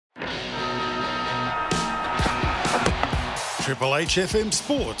Triple H FM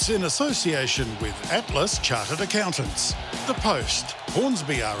Sports in association with Atlas Chartered Accountants. The Post,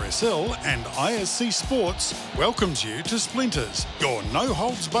 Hornsby RSL and ISC Sports welcomes you to Splinters, your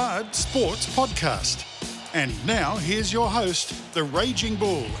no-holds-barred sports podcast. And now here's your host, the Raging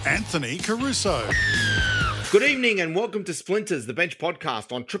Bull, Anthony Caruso. Good evening and welcome to Splinters, the bench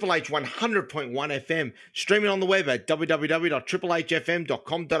podcast on Triple H 100.1 FM, streaming on the web at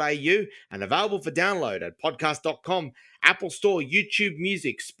www.triplehfm.com.au and available for download at podcast.com, Apple Store, YouTube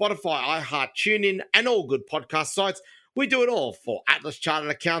Music, Spotify, iHeart, TuneIn, and all good podcast sites. We do it all for Atlas Chartered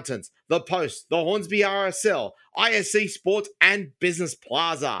Accountants, The Post, the Hornsby RSL, ISC Sports, and Business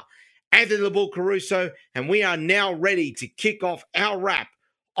Plaza. Anthony the Bull Caruso, and we are now ready to kick off our wrap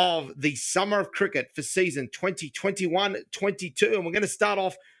of the summer of cricket for season 2021-22, and we're going to start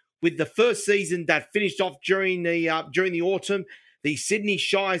off with the first season that finished off during the autumn, the Sydney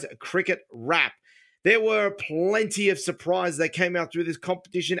Shires Cricket Wrap. There were plenty of surprises that came out through this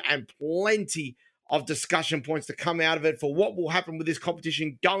competition and plenty of discussion points to come out of it for what will happen with this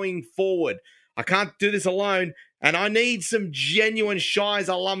competition going forward. I can't do this alone, and I need some genuine Shires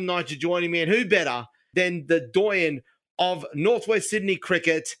alumni to join me, and who better than the doyen of Northwest Sydney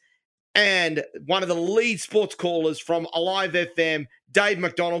Cricket and one of the lead sports callers from Alive FM, Dave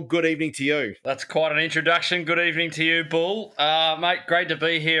McDonald. Good evening to you. That's quite an introduction. Good evening to you, Bull. Mate, great to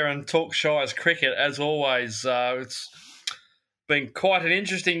be here and talk Shires cricket as always. It's been quite an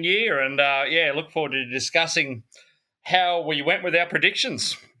interesting year and, look forward to discussing how we went with our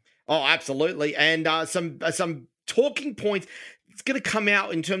predictions. Oh, absolutely. And some talking points. It's going to come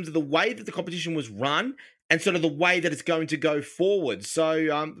out in terms of the way that the competition was run and sort of the way that it's going to go forward.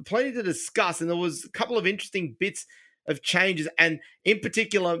 So plenty to discuss. And there was a couple of interesting bits of changes. And in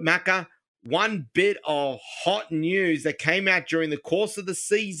particular, Macca, one bit of hot news that came out during the course of the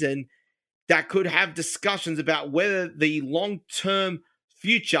season that could have discussions about whether the long-term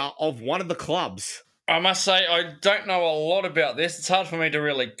future of one of the clubs. I must say, I don't know a lot about this. It's hard for me to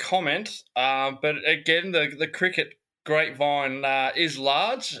really comment. But again, the cricket grapevine is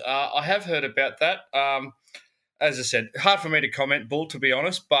large. I have heard about that. As I said, hard for me to comment, Bull, to be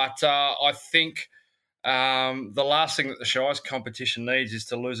honest. But I think the last thing that the Shires competition needs is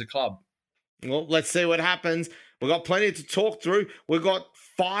to lose a club. Well, let's see what happens. We've got plenty to talk through. We've got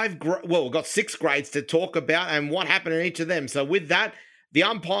we've got 6 grades to talk about and what happened in each of them. So with that, the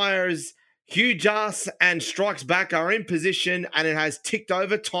umpires, Hugh Jas and Strikes Back, are in position, and it has ticked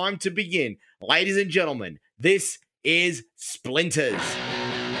over. Time to begin. Ladies and gentlemen, this is Splinters.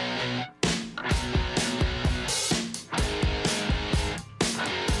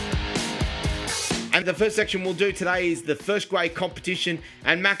 And the first section we'll do today is the first grade competition.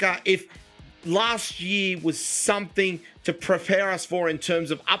 And Macca, if last year was something to prepare us for in terms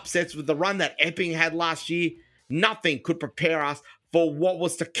of upsets with the run that Epping had last year, nothing could prepare us for what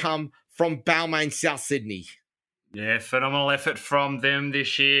was to come from Balmain South Sydney. Yeah, phenomenal effort from them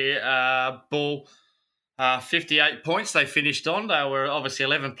this year, Bull. 58 points they finished on. They were obviously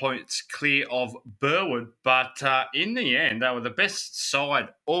 11 points clear of Burwood, but in the end, they were the best side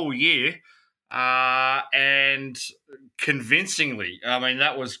all year. And convincingly, I mean,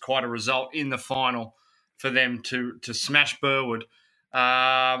 that was quite a result in the final for them to smash Burwood.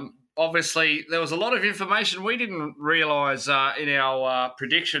 Obviously, there was a lot of information we didn't realise in our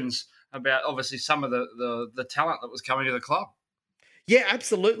predictions about obviously some of the talent that was coming to the club. Yeah,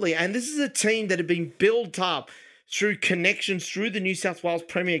 absolutely. And this is a team that had been built up through connections through the New South Wales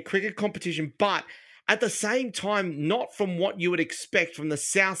Premier Cricket competition, but at the same time, not from what you would expect from the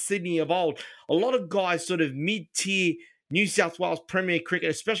South Sydney of old. A lot of guys sort of mid-tier New South Wales Premier Cricket,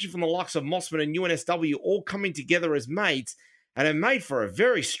 especially from the likes of Mossman and UNSW, all coming together as mates and have made for a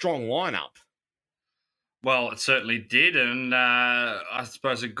very strong lineup. Well, it certainly did, and I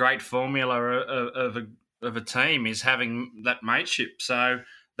suppose a great formula of a team is having that mateship. So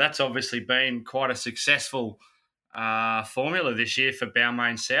that's obviously been quite a successful formula this year for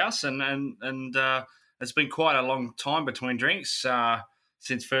Balmain South, and it's been quite a long time between drinks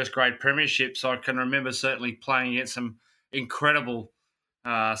since first grade premierships. I can remember certainly playing against some incredible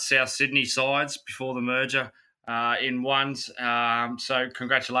South Sydney sides before the merger in ones. So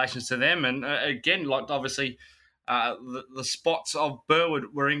congratulations to them. And again, like obviously the spots of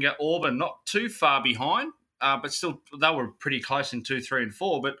Burwood, Warringah, Auburn, not too far behind, but still they were pretty close in 2, 3 and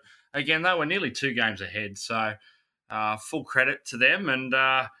 4. But again, they were nearly 2 games ahead. So full credit to them. And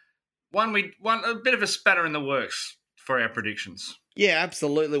one a bit of a spatter in the works for our predictions. Yeah,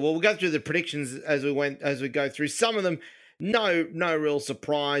 absolutely. Well, we'll go through the predictions as we go through. Some of them, no real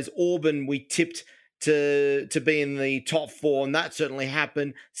surprise. Auburn, we tipped to be in the top 4, and that certainly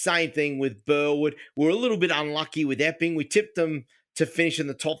happened. Same thing with Burwood. We were a little bit unlucky with Epping. We tipped them to finish in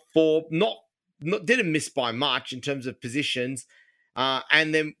the top 4. Not didn't miss by much in terms of positions.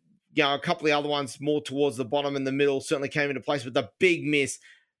 And then, a couple of the other ones more towards the bottom and the middle certainly came into place. But the big miss,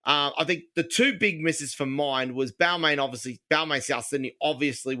 I think the 2 big misses for mine was Balmain, Balmain South Sydney.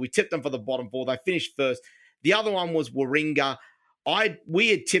 Obviously, we tipped them for the bottom 4. They finished first. The other one was Warringah. We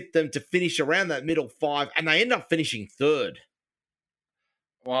had tipped them to finish around that middle 5, and they ended up finishing 3rd.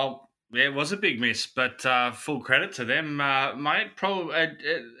 Well, yeah, it was a big miss, but full credit to them, mate. Probably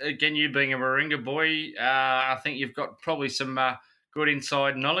again, you being a Warringah boy, I think you've got probably some good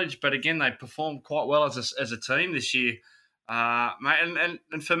inside knowledge. But again, they performed quite well as a team this year, mate.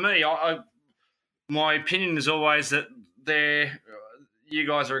 And for me, my opinion is always that you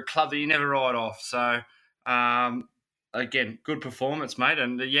guys are a club that you never write off. So again, good performance, mate.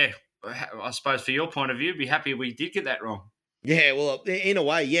 And yeah, I suppose for your point of view, be happy we did get that wrong. Yeah, well, in a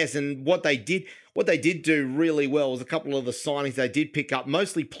way, yes. And what they did do really well was a couple of the signings they did pick up,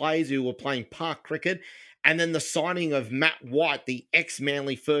 mostly players who were playing park cricket. And then the signing of Matt White, the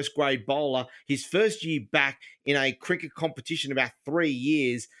ex-Manly first-grade bowler, his first year back in a cricket competition, about 3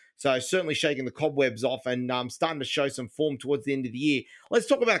 years. So certainly shaking the cobwebs off and starting to show some form towards the end of the year. Let's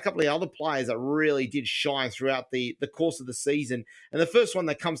talk about a couple of the other players that really did shine throughout the course of the season. And the first one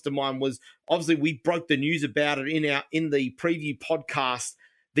that comes to mind was, obviously, we broke the news about it in the preview podcast,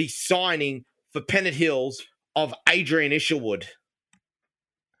 the signing for Pennant Hills of Adrian Isherwood.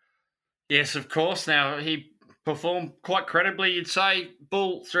 Yes, of course. Now, he performed quite credibly, you'd say,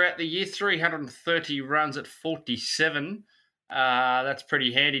 Bull, throughout the year, 330 runs at 47. That's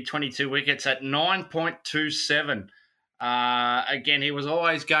pretty handy. 22 wickets at 9.27. Again, he was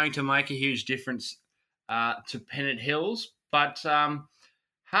always going to make a huge difference to Pennant Hills, but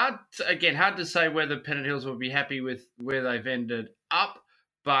hard to say whether Pennant Hills will be happy with where they've ended up.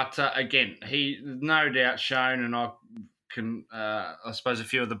 But again, he no doubt shown, and I suppose a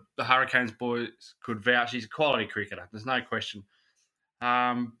few of the Hurricanes boys could vouch. He's a quality cricketer. There's no question.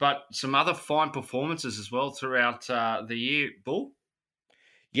 But some other fine performances as well throughout the year, Bull.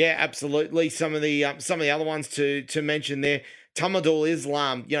 Yeah, absolutely. Some of the other ones to mention there. Tamadul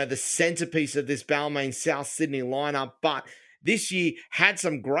Islam, the centerpiece of this Balmain South Sydney lineup, but this year had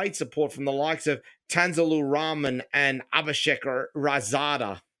some great support from the likes of Tanzilur Rahman and Abhishek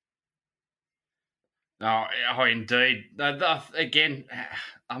Razada. Oh, indeed. Again,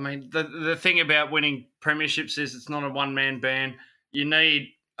 I mean, the thing about winning premierships is it's not a one-man band. You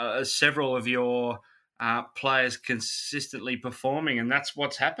need several of your players consistently performing, and that's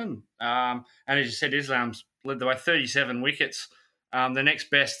what's happened. And as you said, Islam's led the way, 37 wickets. The next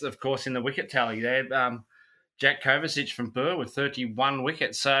best, of course, in the wicket tally there, Jack Kovacic from Burr with 31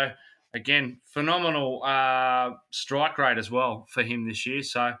 wickets. So, again, phenomenal strike rate as well for him this year.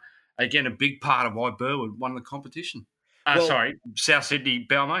 So, again, a big part of why Burwood won the competition. South Sydney,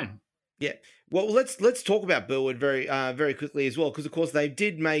 Balmain. Yeah. Well, let's talk about Burwood very quickly as well, because of course they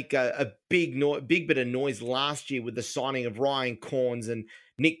did make a big bit of noise last year with the signing of Ryan Corns and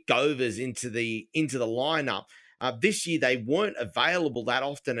Nick Govers into the lineup. This year they weren't available that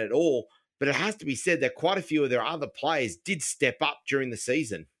often at all, but it has to be said that quite a few of their other players did step up during the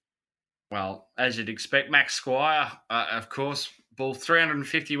season. Well, as you'd expect, Max Squire, of course, Bull,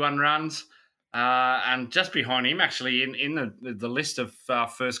 351 runs, and just behind him, actually, in the list of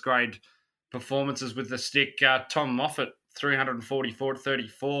first grade performances with the stick, Tom Moffat, 344 to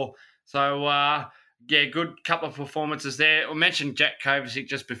 34. So, good couple of performances there. I mentioned Jack Kovacic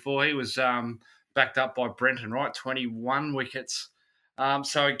just before. He was backed up by Brenton Wright, 21 wickets.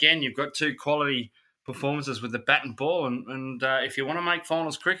 So, again, you've got 2 quality performances with the bat and ball, and if you want to make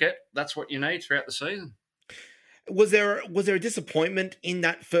finals cricket, that's what you need throughout the season. Was there a disappointment in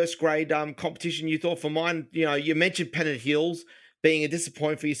that first grade competition, you thought? For mine, you mentioned Pennant Hills being a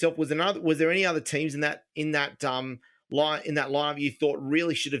disappointment for yourself. Was there any other teams in that lineup you thought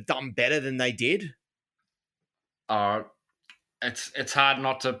really should have done better than they did? It's hard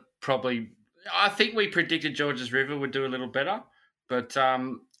not to probably. I think we predicted Georges River would do a little better, but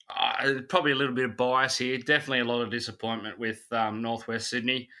probably a little bit of bias here. Definitely a lot of disappointment with Northwest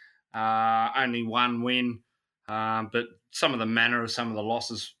Sydney. Only 1 win, but some of the manner of some of the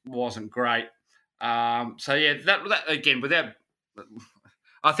losses wasn't great. So yeah, that again, without.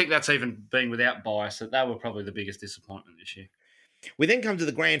 I think that's even been without bias, that they were probably the biggest disappointment this year. We then come to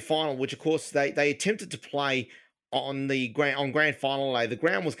the grand final, which of course they attempted to play on grand final day. The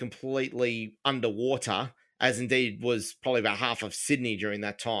ground was completely underwater, as indeed was probably about half of Sydney during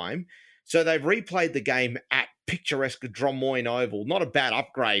that time. So they've replayed the game at picturesque Drummoyne Oval. Not a bad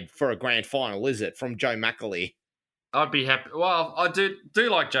upgrade for a grand final, is it, from Joe McAleer? I'd be happy. Well, I do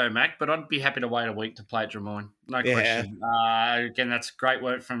like Joe Mack, but I'd be happy to wait a week to play at Drummoyne. No question. Again, that's great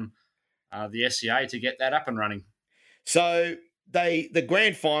work from the SCA to get that up and running. So the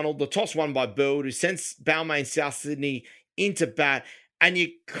grand final, the toss won by Burwood, who sends Balmain South Sydney into bat. And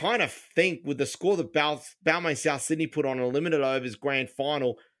you kind of think with the score that Balmain South Sydney put on a limited overs grand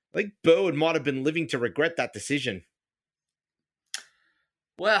final, I think Burwood might have been living to regret that decision.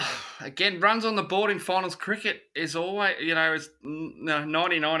 Well, again, runs on the board in finals cricket is always, it's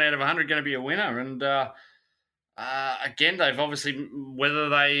 99 out of 100 going to be a winner. And again, they've obviously, whether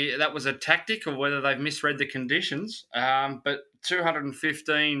that was a tactic or whether they've misread the conditions, but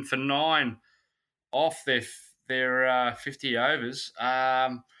 215 for 9 off their 50 overs.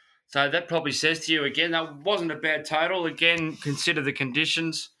 So that probably says to you, again, that wasn't a bad total. Again, consider the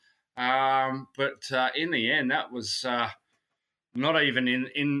conditions. But in the end, that was not even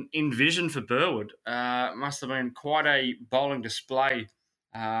in vision for Burwood. It must have been quite a bowling display.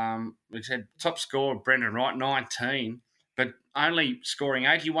 We said top score, Brendan Wright, 19, but only scoring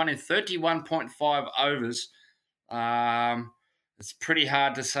 81 in 31.5 overs. It's pretty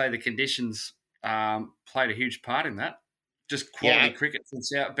hard to say the conditions played a huge part in that. Just quality cricket from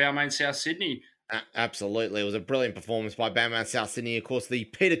Balmain South Sydney. Absolutely. It was a brilliant performance by Balmain South Sydney. Of course, the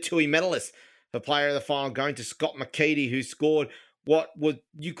Peter Toohey medalist for player of the final going to Scott McKeady, who scored what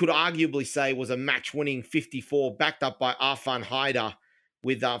you could arguably say was a match-winning 54, backed up by Arfan Haider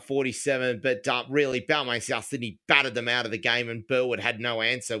with 47. But really, Balmain South Sydney battered them out of the game, and Burwood had no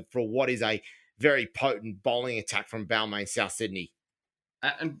answer for what is a very potent bowling attack from Balmain South Sydney.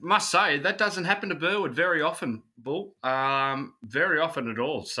 And must say, that doesn't happen to Burwood very often, Bull. Very often at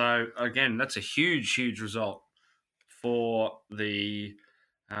all. So, again, that's a huge, huge result for the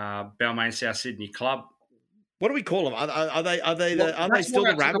Balmain South Sydney club. What do we call them? Are they still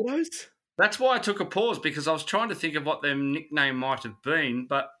the Rabbitohs? That's why I took a pause, because I was trying to think of what their nickname might have been.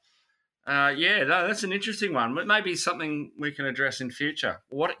 But, that's an interesting one. But maybe something we can address in future.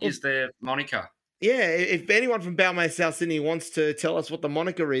 What is their moniker? Yeah, if anyone from Balmain South Sydney wants to tell us what the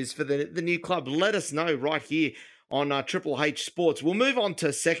moniker is for the new club, let us know right here on Triple H Sports. We'll move on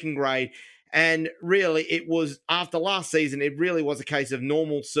to second grade. And really, it was, after last season, it really was a case of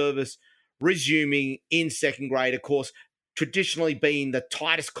normal service resuming in second grade. Of course, traditionally being the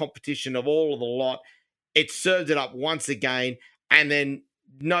tightest competition of all of the lot, it served it up once again. And then,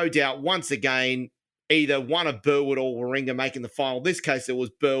 no doubt, once again, either one of Burwood or Warringah making the final. In this case, it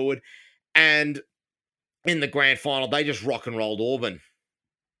was Burwood. And in the grand final, they just rock and rolled Auburn.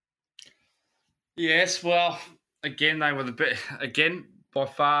 Yes, well, again, they were by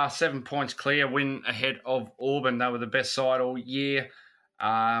far 7 points clear, win ahead of Auburn. They were the best side all year,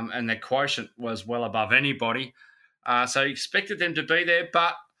 and their quotient was well above anybody. So you expected them to be there,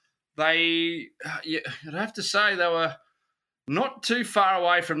 but I'd have to say they were not too far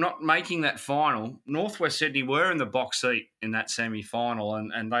away from not making that final. Northwest Sydney were in the box seat in that semi-final,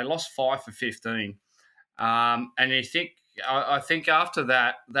 and they lost 5 for 15. And I think after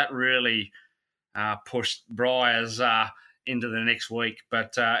that really pushed Briars into the next week.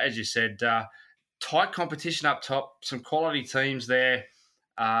 But as you said, tight competition up top, some quality teams there,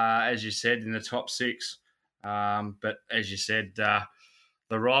 as you said, in the top 6. But as you said,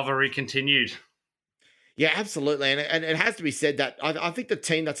 the rivalry continued. Yeah, absolutely. And it has to be said that I think the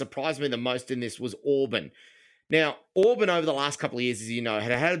team that surprised me the most in this was Auburn. Now, Auburn over the last couple of years, as you know,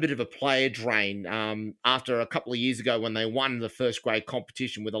 had a bit of a player drain after a couple of years ago when they won the first grade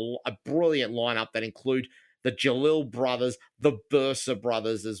competition with a brilliant lineup that include the Jalil brothers, the Bursa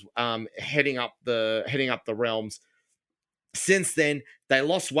brothers, as heading up the realms. Since then, they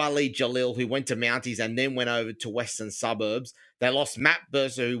lost Waleed Jalil, who went to Mounties and then went over to Western Suburbs. They lost Matt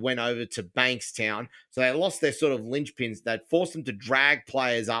Bursa, who went over to Bankstown. So they lost their sort of linchpins that forced them to drag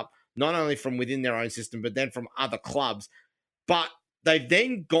players up, not only from within their own system, but then from other clubs. But they've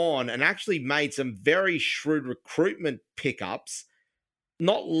then gone and actually made some very shrewd recruitment pickups,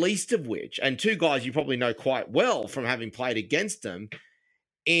 not least of which, and two guys you probably know quite well from having played against them,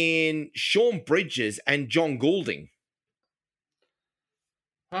 in Sean Bridges and John Goulding.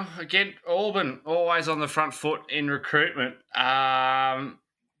 Well, again, Auburn always on the front foot in recruitment. So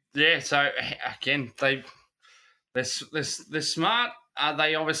again, they're smart.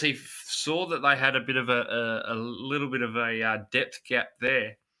 They obviously saw that they had a bit of a little bit of a depth gap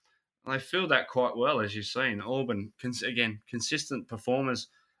there. They filled that quite well, as you've seen. Auburn, again, consistent performers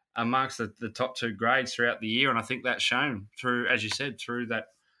amongst the top 2 grades throughout the year, and I think that's shown through, as you said, through that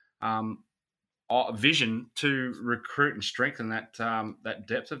vision to recruit and strengthen that that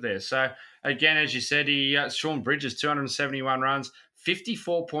depth of theirs. So again, as you said, Sean Bridges 271 runs,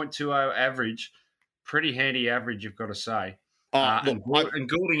 54.20 average, pretty handy average, you've got to say. And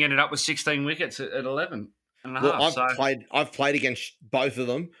Goulding ended up with 16 wickets at 11 and a half. I've played against both of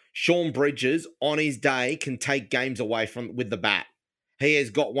them. Sean Bridges on his day can take games away with the bat. He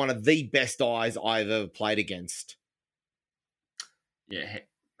has got one of the best eyes I've ever played against. Yeah,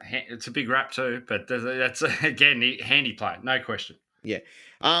 it's a big rap too, but that's again handy play, no question. Yeah.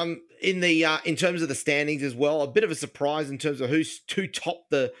 In terms of the standings as well, a bit of a surprise in terms of who topped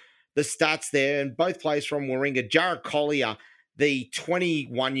the stats there, and both players from Warringah. Jared Collier, the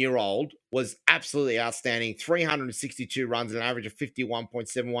 21-year-old, was absolutely outstanding. 362 runs and an average of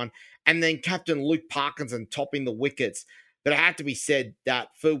 51.71. And then Captain Luke Parkinson topping the wickets. But it had to be said that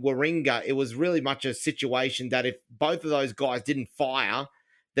for Warringah, it was really much a situation that if both of those guys didn't fire,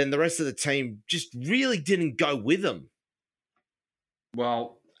 then the rest of the team just really didn't go with them.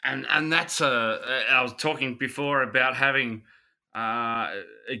 Well, and that's I was talking before about having,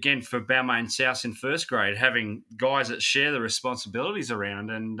 again, for Balmain South in first grade, having guys that share the responsibilities around.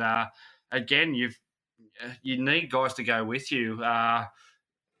 And again, you need guys to go with you.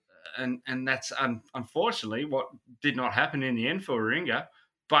 And that's unfortunately what did not happen in the end for Warringah.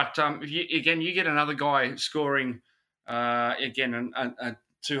 But you get another guy scoring again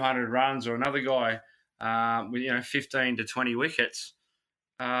 200 runs, or another guy with 15 to 20 wickets.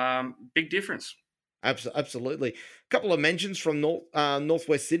 Big difference. Absolutely. A couple of mentions from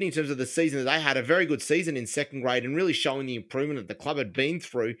Northwest Sydney in terms of the season. They had a very good season in second grade and really showing the improvement that the club had been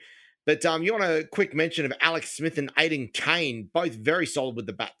through. But you want a quick mention of Alex Smith and Aiden Kane, both very solid with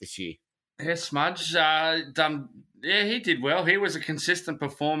the bat this year. Yeah, Smudge, he did well. He was a consistent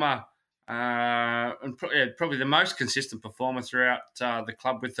performer, and probably the most consistent performer throughout the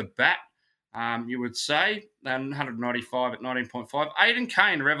club with the bat, you would say. 195 at 19.5. Aiden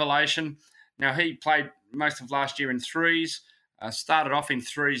Kane, revelation. Now, he played most of last year in threes, started off in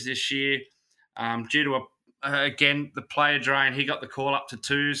threes this year. Due to, again, the player drain, he got the call up to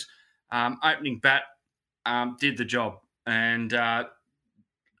twos. Opening bat, did the job and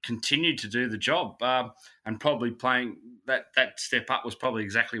continued to do the job, and probably playing that step up was probably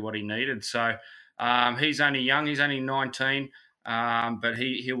exactly what he needed. So he's only young, he's only 19, but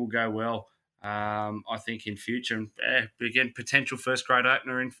he will go well, I think, in future. And again, potential first grade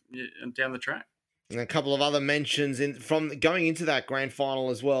opener down the track. And a couple of other mentions from going into that grand final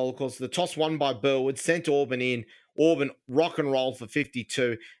as well. Of course, the toss won by Burwood sent Auburn in. Auburn rock and roll for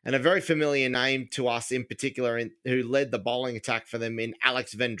 52, and a very familiar name to us in particular, who led the bowling attack for them in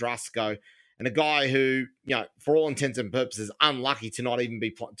Alex Vendrasco, and a guy who, for all intents and purposes, unlucky to not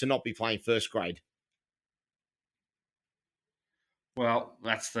be playing first grade. Well,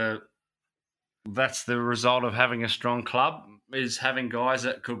 that's the result of having a strong club, is having guys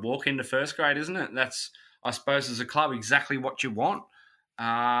that could walk into first grade, isn't it? That's, I suppose, as a club, exactly what you want.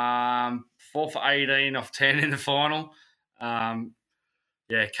 4 for 18 off 10 in the final. Can't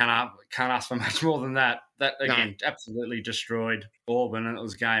ask for much more than that. That, again, absolutely destroyed Auburn, and it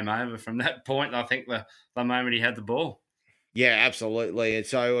was game over from that point. I think the moment he had the ball. Yeah, absolutely. And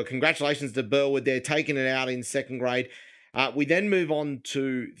so congratulations to Burwood. They're taking it out in second grade. We then move on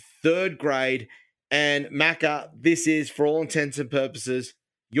to third grade. And Macca, this is, for all intents and purposes,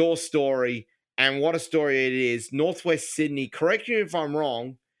 your story. And what a story it is. Northwest Sydney, correct me if I'm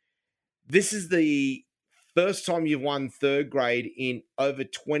wrong, this is the first time you've won third grade in over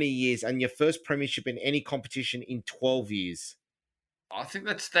 20 years and your first premiership in any competition in 12 years. I think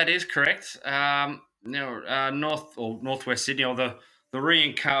that is correct. Northwest Sydney, or the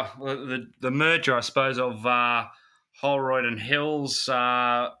merger, I suppose, of Holroyd and Hills.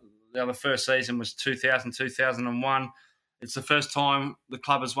 The first season was 2000, 2001. It's the first time the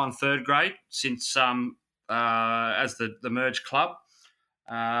club has won third grade since as the merged club.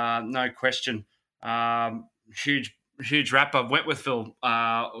 No question. Huge wrap-up. Wentworthville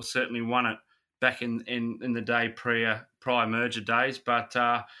certainly won it back in the day prior merger days, but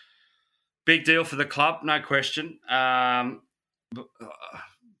big deal for the club, no question.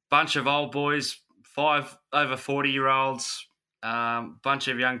 Bunch of old boys, 5 over 40-year-olds, bunch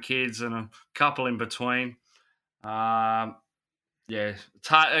of young kids, and a couple in between. It's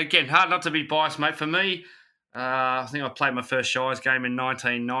hard not to be biased, mate. For me, I think I played my first Shires game in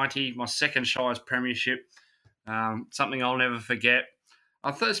 1990, my second Shires premiership, something I'll never forget.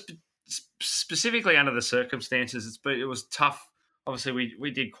 I thought specifically under the circumstances, it was tough. Obviously,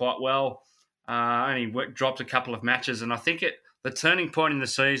 we did quite well. Only dropped a couple of matches, and I think the turning point in the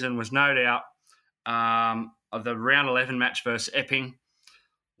season was no doubt of the round 11 match versus Epping,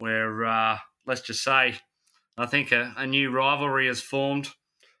 where let's just say, I think a new rivalry has formed.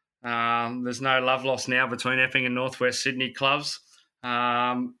 There's no love lost now between Epping and Northwest Sydney clubs,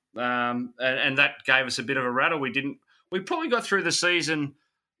 and that gave us a bit of a rattle. We probably got through the season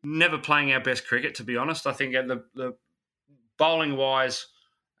never playing our best cricket, to be honest. I think at the bowling wise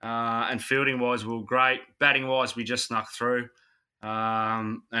and fielding wise, we were great. Batting wise, we just snuck through.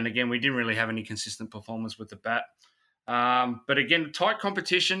 And again, we didn't really have any consistent performance with the bat. But again, tight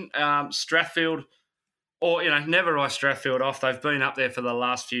competition. Strathfield, never write Strathfield off. They've been up there for the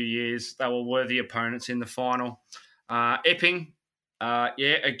last few years. They were worthy opponents in the final. Epping,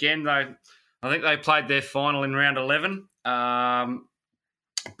 again, I think they played their final in round 11.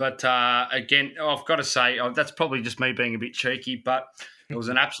 But again, I've got to say, that's probably just me being a bit cheeky, but it was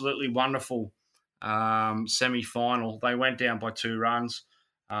an absolutely wonderful semi-final. They went down by 2 runs,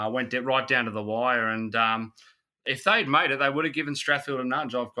 went right down to the wire, and if they'd made it, they would have given Strathfield a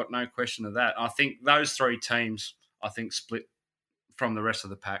nudge. I've got no question of that. I think those 3 teams, split from the rest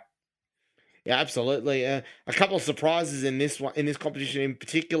of the pack. Yeah, absolutely. A couple of surprises in this competition in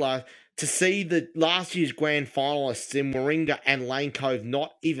particular. To see the last year's grand finalists in Warringah and Lane Cove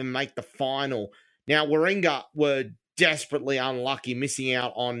not even make the final. Now, Warringah were desperately unlucky, missing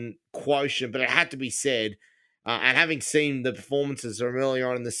out on Quotient, but it had to be said, and having seen the performances from earlier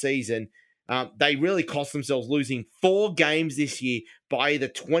on in the season, they really cost themselves, losing 4 games this year by either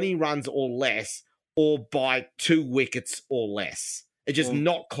 20 runs or less, or by 2 wickets or less. It's just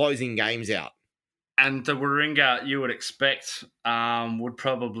not closing games out. And the Warringah, you would expect, would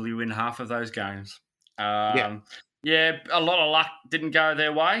probably win half of those games. Yeah, a lot of luck didn't go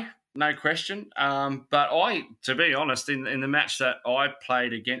their way, no question. But to be honest, in the match that I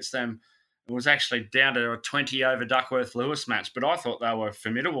played against them, it was actually down to a 20 over Duckworth-Lewis match, but I thought they were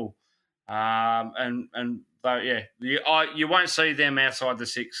formidable. You won't see them outside the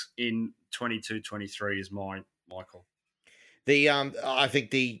 6 in 22-23 is my call. I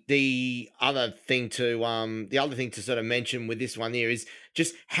think the other thing to sort of mention with this one here is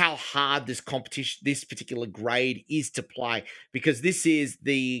just how hard this particular grade is to play, because this is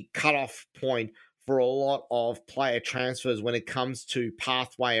the cutoff point for a lot of player transfers when it comes to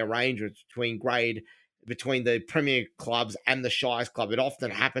pathway arrangements between the Premier clubs and the Shires club. It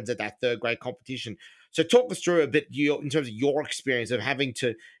often happens at that 3rd grade competition. So talk us through a bit in terms of your experience of having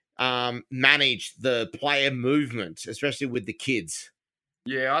to manage the player movement, especially with the kids.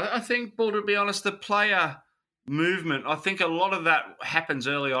 Yeah, I think, Bull, to be honest, the player movement, I think a lot of that happens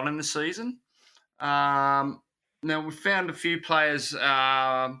early on in the season. Now, we found a few players.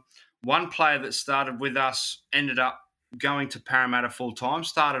 One player that started with us ended up going to Parramatta full-time,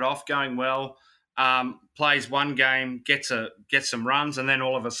 started off going well, plays one game, gets some runs, and then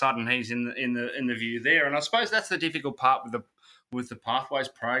all of a sudden he's in the view there. And I suppose that's the difficult part with the Pathways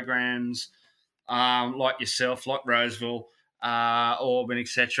programs, like yourself, like Roseville, Auburn,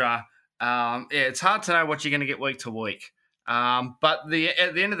 etc. It's hard to know what you're going to get week to week. But at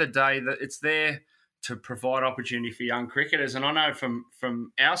the end of the day, it's there to provide opportunity for young cricketers. And I know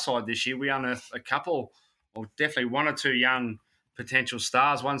from our side this year, we unearthed a couple, or definitely 1 or 2 young potential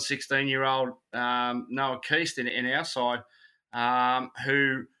stars. One 16-year-old Noah Keast in our side,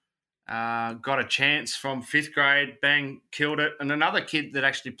 who got a chance from 5th grade, bang, killed it. And another kid that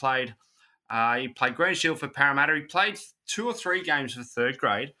actually played, he played Green Shield for Parramatta. He played 2 or 3 games for 3rd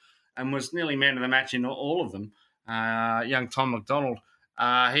grade and was nearly man of the match in all of them. Young Tom McDonald.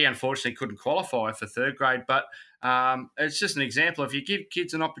 He unfortunately couldn't qualify for 3rd grade, but it's just an example. If you give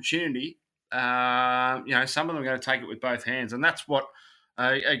kids an opportunity, some of them are going to take it with both hands. And that's what,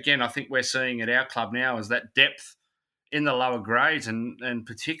 again, I think we're seeing at our club now, is that depth in the lower grades and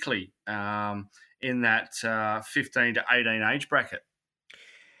particularly in that 15 to 18 age bracket.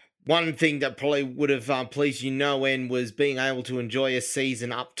 One thing that probably would have pleased you no end was being able to enjoy a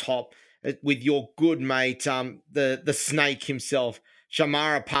season up top with your good mate, the snake himself,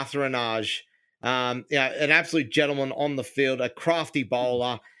 Shamara Patharanaj. An absolute gentleman on the field, a crafty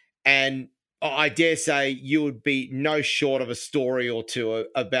bowler, and I dare say you would be no short of a story or two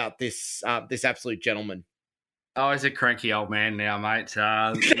about this absolute gentleman. Oh, he's a cranky old man now, mate.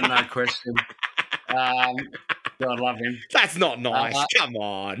 No question. God love him. That's not nice. Come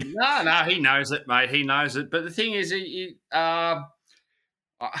on. No, he knows it, mate. He knows it. But the thing is,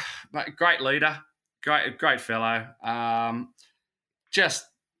 great leader, great fellow. Just,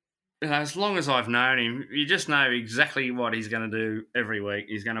 as long as I've known him, you just know exactly what he's going to do every week.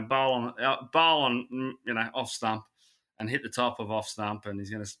 He's going to bowl on, off stump and hit the top of off stump, and he's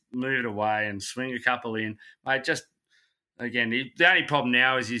going to move it away and swing a couple in. Mate, just, again, the only problem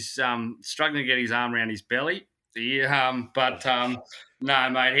now is he's struggling to get his arm around his belly. No,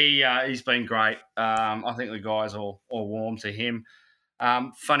 mate, he's been great. I think the guys all warm to him.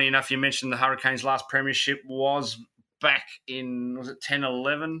 Funny enough, you mentioned the Hurricanes' last premiership was back in, was it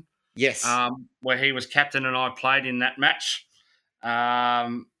 10-11? Yes. Where he was captain and I played in that match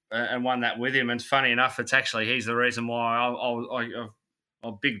and won that with him. And funny enough, it's actually he's the reason why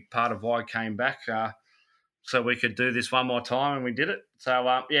a big part of why I came back so we could do this one more time, and we did it.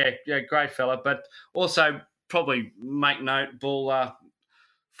 So, great fella. But also probably make note, Bull,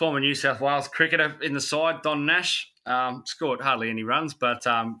 former New South Wales cricketer in the side, Don Nash, scored hardly any runs, but,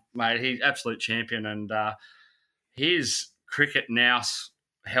 mate, he's absolute champion. And his cricket nous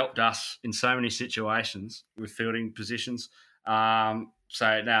helped us in so many situations with fielding positions.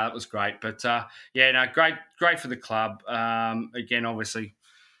 That was great. But, great for the club. Again, obviously,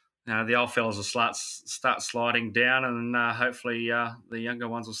 the old fellas will start sliding down, and hopefully the younger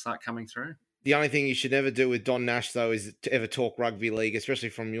ones will start coming through. The only thing you should never do with Don Nash, though, is to ever talk rugby league, especially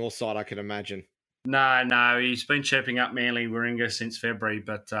from your side, I can imagine. No, he's been chirping up Manly Warringah since February,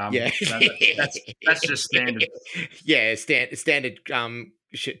 but that's just standard. Yeah, standard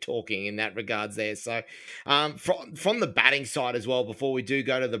shit talking in that regards there. So from the batting side as well, before we do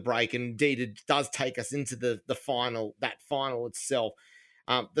go to the break, and indeed it does take us into the final, that final itself.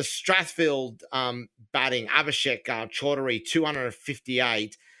 The Strathfield batting, Abhishek Chaudhary,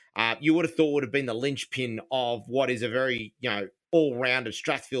 258, you would have thought would have been the linchpin of what is a very, all-rounded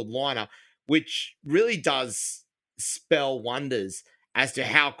Strathfield liner, which really does spell wonders as to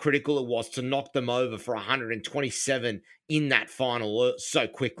how critical it was to knock them over for 127 in that final so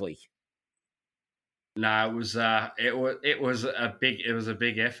quickly. No, it was a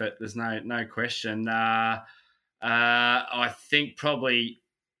big effort. There's no question. I think probably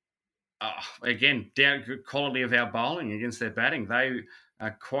again down to quality of our bowling against their batting. They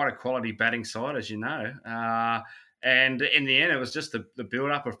are quite a quality batting side, as you know. And in the end, it was just the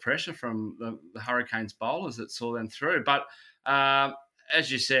build-up of pressure from the Hurricanes bowlers that saw them through. But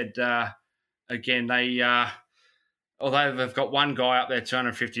as you said, again, they although they've got one guy up there,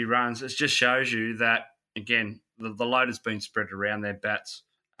 250 runs, it just shows you that, again, the load has been spread around their bats,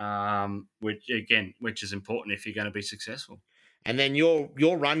 which is important if you're going to be successful. And then your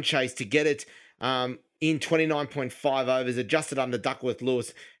run chase to get it in 29.5 overs, adjusted under Duckworth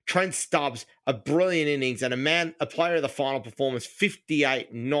Lewis. Trent Stubbs, a brilliant innings, and a player of the final performance,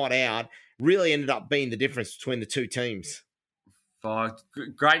 58 not out, really ended up being the difference between the two teams.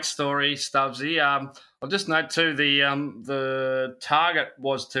 Great story, Stubbsy. I'll just note too, the target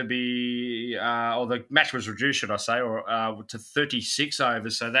was to be, or the match was reduced, should I say, to 36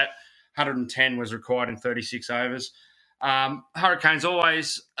 overs. So that 110 was required in 36 overs. Hurricanes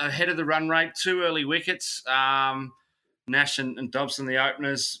always ahead of the run rate, 2 early wickets. Nash and Dobson, the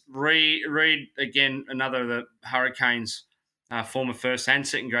openers. Reid, again, another of the Hurricanes, former first and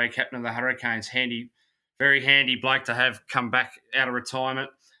second grade captain of the Hurricanes. Very handy bloke to have come back out of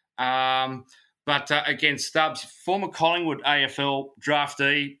retirement. But again, Stubbs, former Collingwood AFL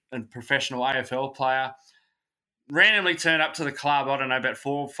draftee and professional AFL player, randomly turned up to the club, I don't know, about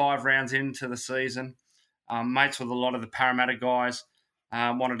 4 or 5 rounds into the season. Mates with a lot of the Parramatta guys,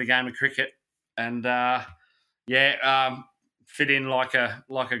 wanted a game of cricket, and fit in like a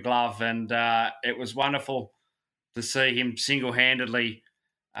glove. And it was wonderful to see him single-handedly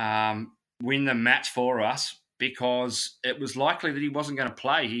win the match for us, because it was likely that he wasn't going to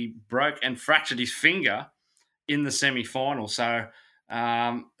play. He broke and fractured his finger in the semi-final, so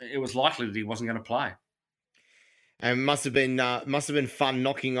it was likely that he wasn't going to play. And must have been fun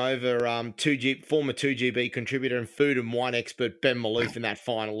knocking over former 2GB contributor and food and wine expert Ben Maloof in that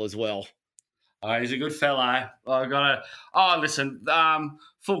final as well. Oh, he's a good fellow. Listen,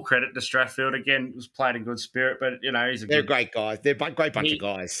 full credit to Strathfield. Again, was played in good spirit, but they're great guys. They're a great bunch of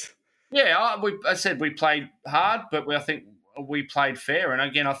guys. Yeah, I said we played hard, but I think we played fair. And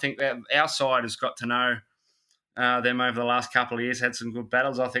again, I think that our side has got to know them over the last couple of years, had some good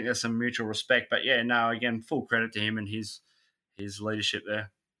battles. I think there's some mutual respect. But again, full credit to him and his leadership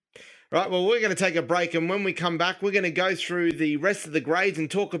there. Right, well, we're going to take a break, and when we come back, we're going to go through the rest of the grades and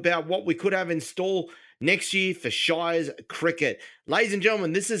talk about what we could have in store next year for Shires cricket. Ladies and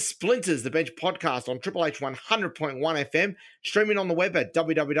gentlemen, this is Splinters, the Bench podcast on Triple H 100.1 FM, streaming on the web at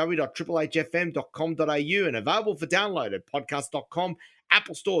www.triplehfm.com.au and available for download at podcast.com,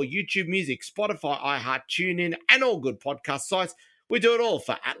 Apple Store, YouTube Music, Spotify, iHeart, TuneIn, and all good podcast sites. We do it all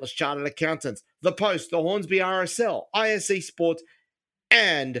for Atlas Chartered Accountants, The Post, the Hornsby RSL, ISC Sports,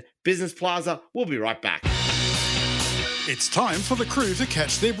 and Business Plaza. We'll be right back. It's time for the crew to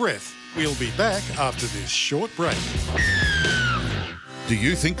catch their breath. We'll be back after this short break. Do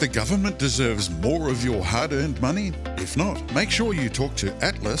you think the government deserves more of your hard-earned money? If not, make sure you talk to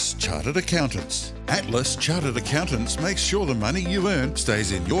Atlas Chartered Accountants. Atlas Chartered Accountants makes sure the money you earn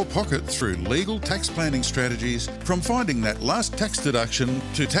stays in your pocket through legal tax planning strategies, from finding that last tax deduction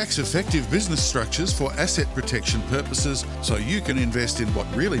to tax-effective business structures for asset protection purposes, so you can invest in what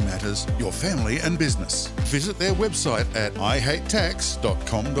really matters, your family and business. Visit their website at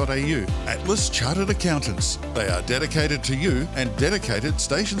ihatetax.com.au. Atlas Chartered Accountants. They are dedicated to you and dedicated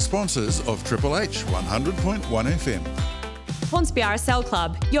station sponsors of Triple H 100.1 FM. Hornsby RSL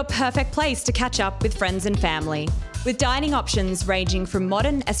Club, your perfect place to catch up with friends and family. With dining options ranging from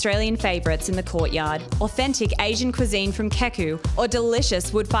modern Australian favourites in the courtyard, authentic Asian cuisine from Keku, or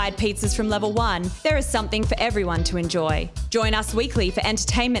delicious wood-fired pizzas from Level 1, there is something for everyone to enjoy. Join us weekly for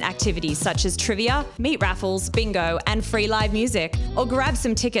entertainment activities such as trivia, meat raffles, bingo, and free live music, or grab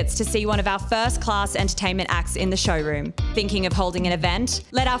some tickets to see one of our first-class entertainment acts in the showroom. Thinking of holding an event?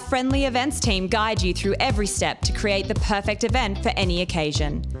 Let our friendly events team guide you through every step to create the perfect event for any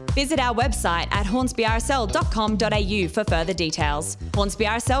occasion. Visit our website at hornsbyrsl.com.au for further details. Hornsby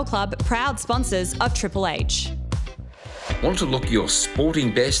RSL Club, proud sponsors of Triple H. Want to look your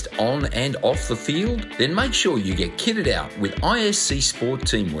sporting best on and off the field? Then make sure you get kitted out with ISC Sport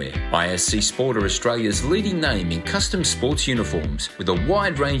Teamwear. ISC Sport are Australia's leading name in custom sports uniforms, with a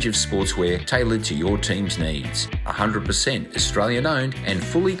wide range of sportswear tailored to your team's needs. 100% Australian owned and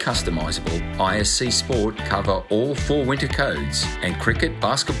fully customisable, ISC Sport cover all 4 winter codes and cricket,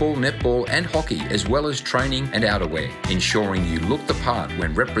 basketball, netball and hockey, as well as training and outerwear, ensuring you look the part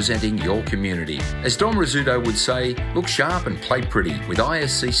when representing your community. As Dom Rizzuto would say, look sharp and play pretty with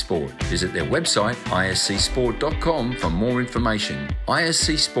ISC Sport. Visit their website iscsport.com for more information.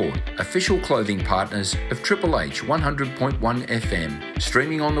 ISC Sport, official clothing partners of Triple H 100.1 FM,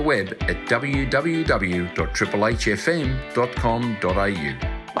 streaming on the web at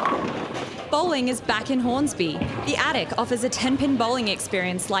www.triplehfm.com.au. Bowling is back in Hornsby. The Attic offers a 10-pin bowling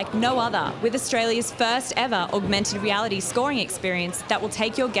experience like no other, with Australia's first ever augmented reality scoring experience that will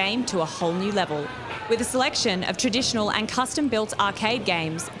take your game to a whole new level. With a selection of traditional and custom-built arcade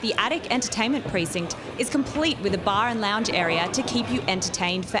games, the Attic Entertainment Precinct is complete with a bar and lounge area to keep you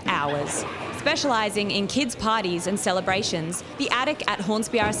entertained for hours. Specialising in kids' parties and celebrations, the Attic at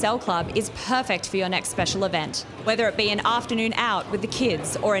Hornsby RSL Club is perfect for your next special event. Whether it be an afternoon out with the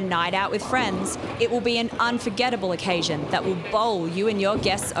kids or a night out with friends, it will be an unforgettable occasion that will bowl you and your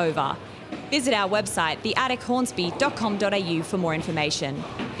guests over. Visit our website, theattichornsby.com.au for more information.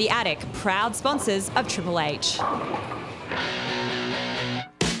 The Attic, proud sponsors of Triple H.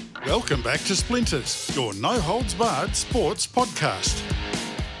 Welcome back to Splinters, your no-holds-barred sports podcast.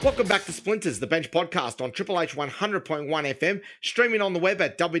 Welcome back to Splinters, the Bench podcast on Triple H 100.1 FM, streaming on the web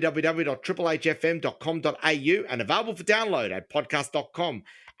at www.triplehfm.com.au and available for download at podcast.com,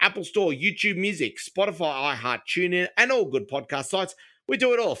 Apple Store, YouTube Music, Spotify, iHeart, TuneIn, and all good podcast sites. We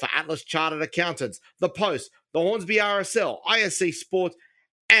do it all for Atlas Chartered Accountants, The Post, the Hornsby RSL, ISC Sport,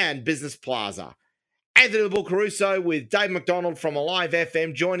 and Business Plaza. Anthony the Bull Caruso with Dave McDonald from Alive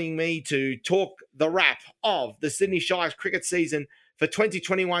FM joining me to talk the wrap of the Sydney Shires cricket season for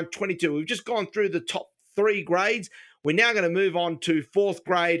 2021-22. We've just gone through the top 3 grades. We're now going to move on to 4th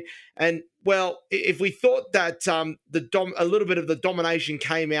grade. And, well, if we thought that a little bit of the domination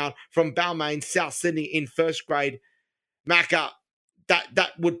came out from Balmain, South Sydney in 1st grade, Macca,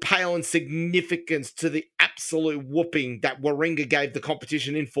 that would pale in significance to the absolute whooping that Warringah gave the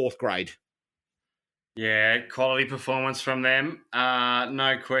competition in 4th grade. Yeah, quality performance from them.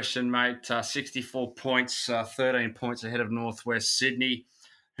 No question, mate. 64 points, 13 points ahead of Northwest Sydney,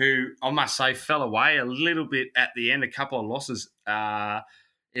 who I must say fell away a little bit at the end. A couple of losses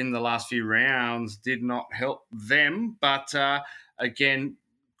in the last few rounds did not help them. But again,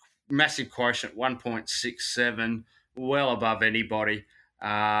 massive quotient, 1.67, well above anybody.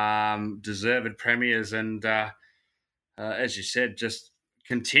 Deserved premiers and, as you said, just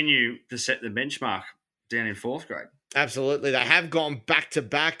continue to set the benchmark down in 4th grade. Absolutely. They have gone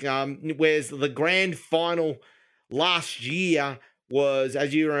back-to-back, whereas the grand final last year was,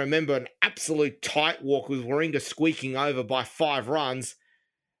 as you remember, an absolute tight walk with Warringah squeaking over by 5 runs.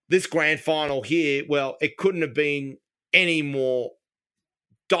 This grand final here, well, it couldn't have been any more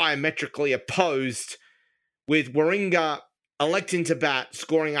diametrically opposed, with Warringah electing to bat,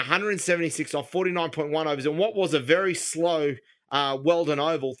 scoring 176 off 49.1 overs, and what was a very slow Weldon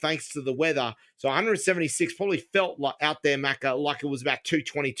Oval, thanks to the weather. So 176 probably felt like out there, Macca, like it was about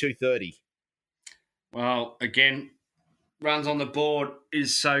 220, 230. Well, again, runs on the board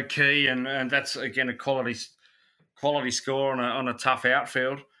is so key, and that's, again, a quality score on a tough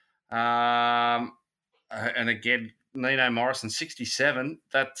outfield. And again, Nino Morrison, 67.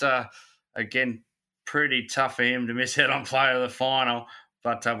 That, again, pretty tough for him to miss out on player of the final.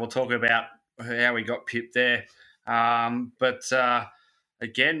 But we'll talk about how he got pipped there. Again,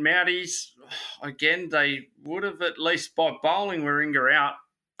 Mounties, again, they would have at least, by bowling Warringah out,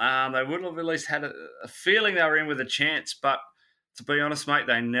 they would have at least had a feeling they were in with a chance. But to be honest, mate,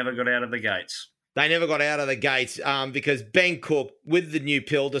 they never got out of the gates. They never got out of the gates because Ben Cook, with the new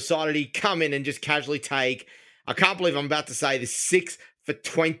pill, decided he'd come in and just casually take, I can't believe I'm about to say this, 6 for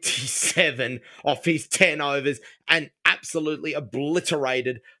 27 off his 10 overs and absolutely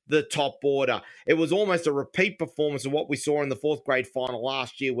obliterated the top order. It was almost a repeat performance of what we saw in the fourth grade final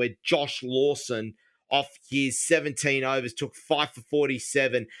last year, where Josh Lawson, off his 17 overs, took 5 for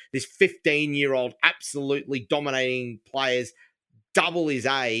 47. This 15-year-old absolutely dominating players, double his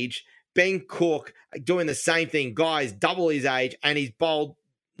age. Ben Cook doing the same thing, guys, double his age, and he's bowled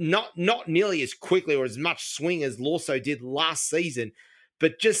not nearly as quickly or as much swing as Lawson did last season,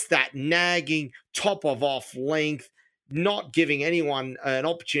 but just that nagging top of off length, not giving anyone an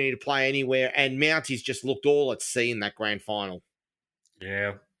opportunity to play anywhere, and Mounties just looked all at sea in that grand final.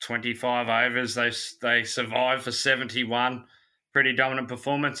 Yeah, 25 overs, they survived for 71. Pretty dominant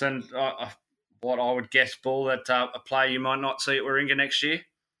performance, and what I would guess, Bull, that a player you might not see at Warringah next year.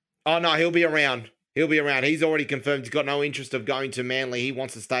 Oh, no, he'll be around. He'll be around. He's already confirmed he's got no interest of going to Manly. He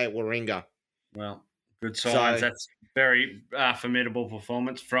wants to stay at Warringah. Well, good signs. That's very formidable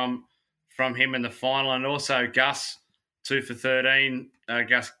performance from him in the final. And also Gus, 2 for 13.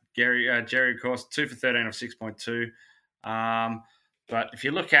 Jerry, of course, 2 for 13 of 6.2. But if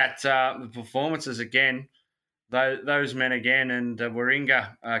you look at the performances again, those men again, and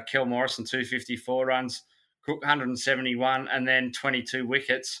Warringah, Kel Morrison, 254 runs, Cook 171, and then 22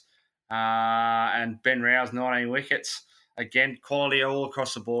 wickets. And Ben Rouse, 19 wickets. Again, quality all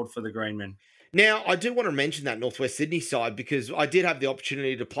across the board for the Greenmen. Now, I do want to mention that Northwest Sydney side because I did have the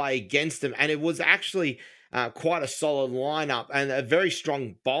opportunity to play against them, and it was actually quite a solid lineup and a very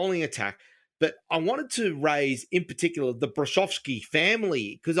strong bowling attack. But I wanted to raise, in particular, the Brashofsky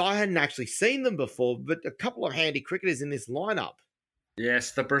family, because I hadn't actually seen them before, but a couple of handy cricketers in this lineup.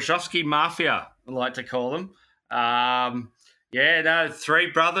 Yes, the Brashofsky Mafia, I like to call them.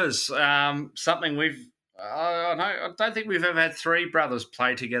 3 brothers. Something I don't think we've ever had 3 brothers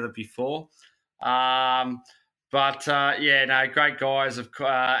play together before. Great guys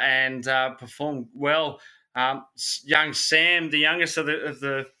and performed well. Young Sam, the youngest of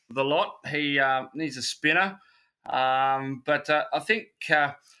the lot, he's a spinner. I think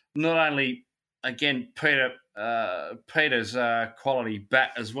not only again Peter's quality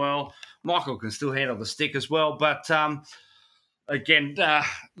bat as well. Michael can still handle the stick as well, but they're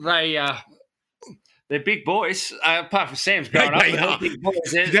big boys. Apart from Sam's growing up, they're big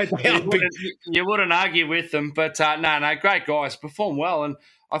boys. You wouldn't argue with them, but great guys, perform well. And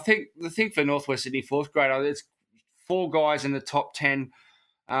I think the thing for Northwest Sydney fourth grade, it's 4 guys in the top 10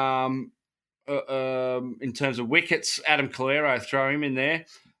 in terms of wickets. Adam Calero, throw him in there.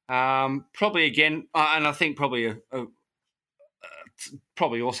 Probably again, and I think probably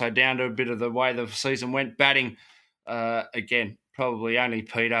probably also down to a bit of the way the season went. Batting, again, probably only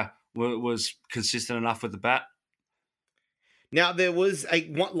Peter was consistent enough with the bat. Now, there was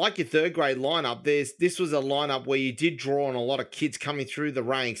like your third grade lineup, this was a lineup where you did draw on a lot of kids coming through the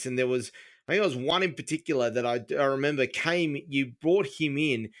ranks, and I think there was one in particular that I remember you brought him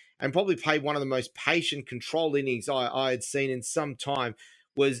in and probably played one of the most patient, controlled innings I had seen in some time,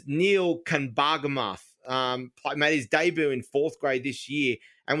 was Neil Kanbargamath. Made his debut in fourth grade this year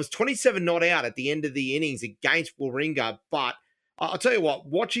and was 27 not out at the end of the innings against Warringah. But I'll tell you what,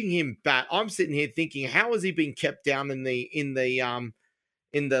 watching him bat, I'm sitting here thinking, how has he been kept down in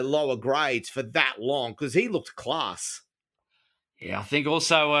the lower grades for that long? Because he looked class. Yeah, I think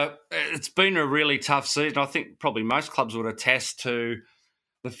also it's been a really tough season. I think probably most clubs would attest to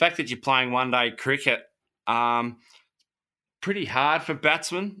the fact that you're playing one-day cricket. Pretty hard for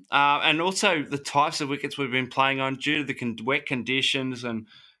batsmen, and also the types of wickets we've been playing on due to the wet conditions, and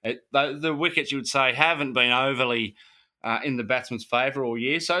the wickets you would say haven't been overly in the batsman's favour all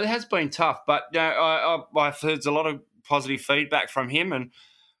year. So it has been tough, but I've heard a lot of positive feedback from him, and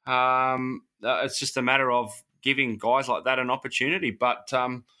it's just a matter of giving guys like that an opportunity. But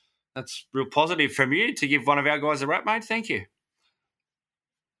that's real positive from you to give one of our guys a rap, mate. Thank you.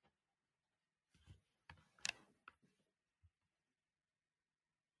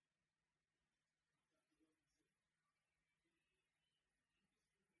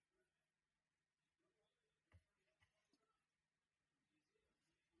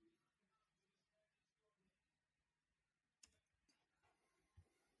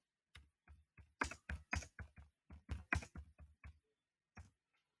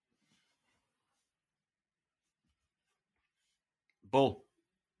 Bull.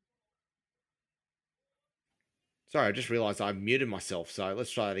 Sorry, I just realised I muted myself. So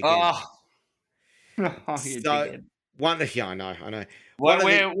let's try that again. Oh, you So dickhead. yeah, I know. One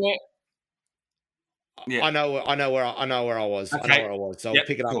Where, of the- where, yeah. I know where I was. I know Okay. where I was. So I'll Yep,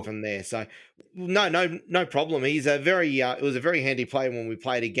 pick it up cool. from there. So no problem. He's a very it was a very handy player when we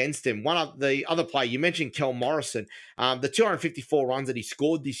played against him. One of the other player you mentioned, Kel Morrison. The 254 runs that he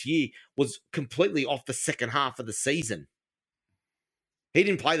scored this year was completely off the second half of the season. He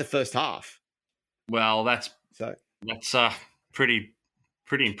didn't play the first half. Well, that's So pretty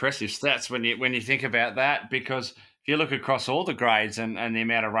impressive stats when you think about that, because if you look across all the grades and the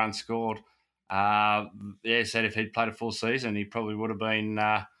amount of runs scored, said if he'd played a full season, he probably would have been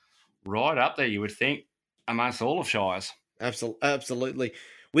right up there, you would think, amongst all of Shires. Absolutely.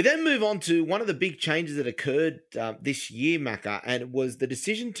 We then move on to one of the big changes that occurred this year, Macca, and it was the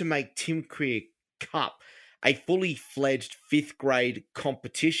decision to make Tim Creer Cup a fully fledged 5th grade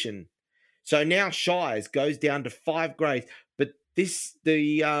competition. So now Shires goes down to 5 grades, but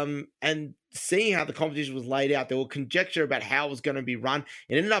and seeing how the competition was laid out, there were conjecture about how it was going to be run.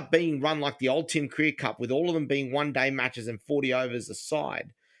 It ended up being run like the old Tim Creer Cup, with all of them being one-day matches and 40 overs a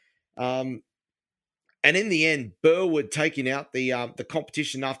side. And in the end, Burwood taking out the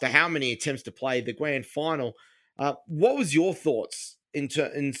competition after how many attempts to play the grand final. What was your thoughts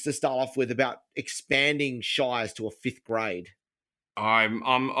to start off with about expanding Shires to a 5th grade?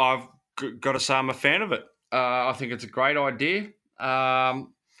 I've got to say I'm a fan of it. I think it's a great idea. I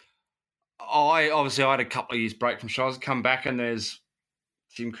had a couple of years break from Shires, come back and there's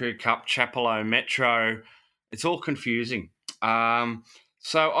Tim Creer Cup, Chapello, Metro. It's all confusing.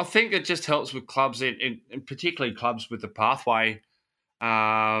 So I think it just helps with clubs, in particularly clubs with the pathway,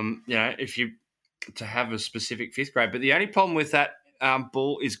 if you to have a specific 5th grade. But the only problem with that,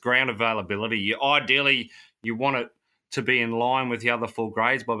 Bull, is ground availability. Ideally, you want it to be in line with the other 4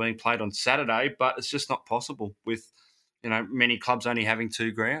 grades by being played on Saturday, but it's just not possible with, many clubs only having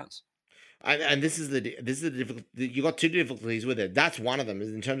 2 grounds. And this is the difficulty. You got 2 difficulties with it. That's one of them,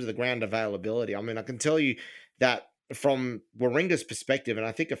 is in terms of the ground availability. I mean, I can tell you that from Warringah's perspective, and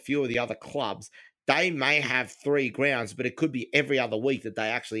I think a few of the other clubs, they may have 3 grounds, but it could be every other week that they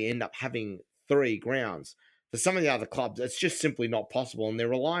actually end up having 3 grounds. For some of the other clubs, it's just simply not possible, and they're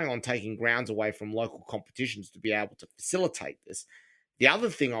relying on taking grounds away from local competitions to be able to facilitate this. The other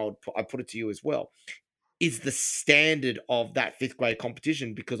thing I put it to you as well is the standard of that 5th grade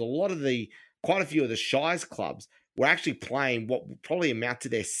competition, because quite a few of the Shires clubs were actually playing what would probably amount to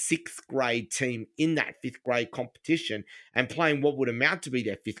their 6th grade team in that 5th grade competition, and playing what would amount to be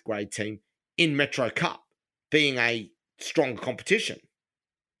their 5th grade team in Metro Cup, being a stronger competition.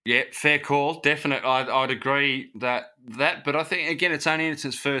 Yeah, fair call. Definite. I'd agree that, but I think, again, it's only in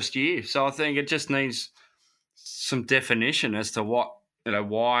its first year. So I think it just needs some definition as to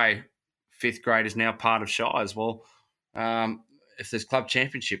why 5th grade is now part of Shires. Well, if there's club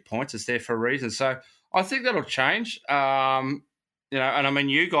championship points, it's there for a reason. So I think that'll change. And I mean,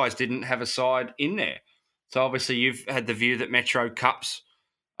 you guys didn't have a side in there. So obviously you've had the view that Metro Cups,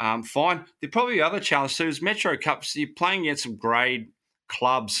 fine. The probably other challenge too is Metro Cups, you're playing against some grade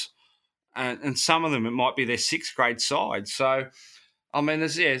clubs, and some of them it might be their 6th grade side. So, I mean,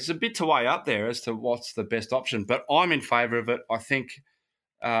 there's a bit to weigh up there as to what's the best option. But I'm in favour of it. I think,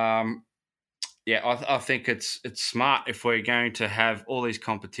 I think it's smart if we're going to have all these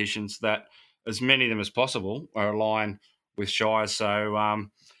competitions, that as many of them as possible are aligned with Shires. So,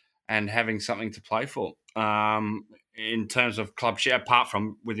 and having something to play for. In terms of apart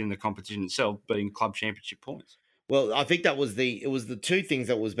from within the competition itself being club championship points. Well, I think it was the 2 things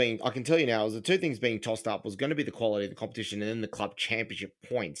that was being, I can tell you now, it was the 2 things being tossed up was going to be the quality of the competition and then the club championship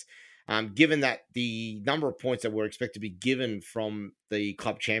points. Given that the number of points that were expected to be given from the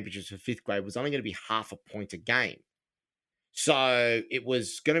club championships for 5th grade was only going to be half a point a game. So it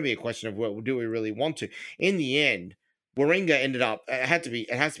was going to be a question of, well, do we really want to? In the end, Warringah ended up, it has to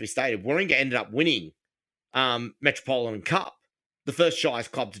be stated, Warringah ended up winning Metropolitan Cup, the first Shires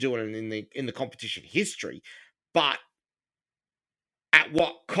club to do it in the competition history. But at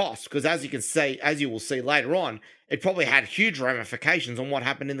what cost? Because as you will see later on, it probably had huge ramifications on what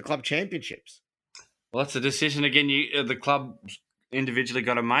happened in the club championships. Well, that's a decision again. The club individually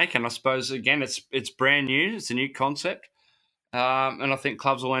got to make, and I suppose again it's brand new. It's a new concept, and I think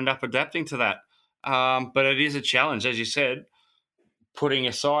clubs will end up adapting to that. But it is a challenge, as you said, putting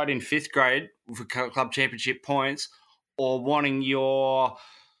aside in 5th grade for club championship points, or wanting your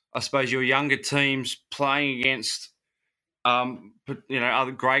younger teams playing against,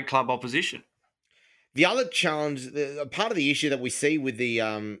 other grade club opposition. The other challenge, part of the issue that we see with the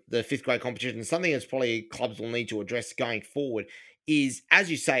 5th grade competition, something that's probably clubs will need to address going forward, is, as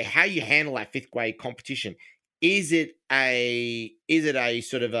you say, how you handle that fifth grade competition. Is it a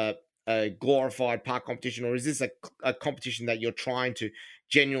sort of a glorified park competition, or is this a competition that you're trying to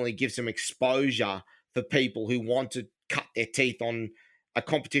genuinely give some exposure for people who want to cut their teeth on a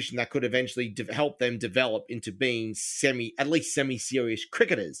competition that could eventually help them develop into being at least semi-serious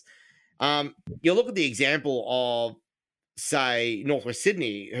cricketers? You look at the example of, say, Northwest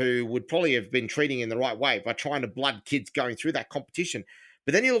Sydney, who would probably have been treating in the right way by trying to blood kids going through that competition.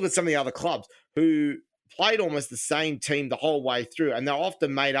 But then you look at some of the other clubs who played almost the same team the whole way through, and they're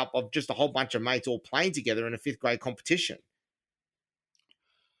often made up of just a whole bunch of mates all playing together in a fifth grade competition.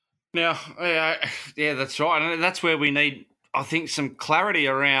 Now, yeah, that's right. And that's where we need, I think, some clarity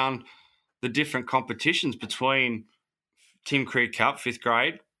around the different competitions between Tim Creer Cup, fifth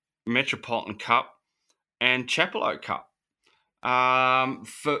grade, Metropolitan Cup, and Chapel Oak Cup. I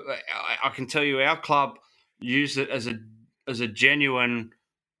can tell you our club used it as a genuine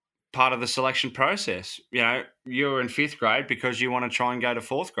part of the selection process. You know, you're in fifth grade because you want to try and go to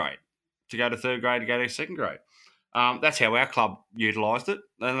fourth grade, to go to third grade, to go to second grade. That's how our club utilised it,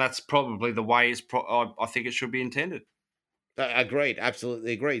 and that's probably the way I think it should be intended. Agreed,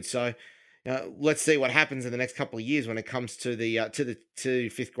 absolutely agreed. So let's see what happens in the next couple of years when it comes to to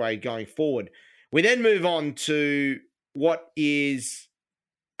fifth grade going forward. We then move on to what is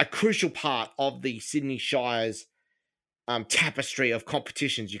a crucial part of the Sydney Shire's tapestry of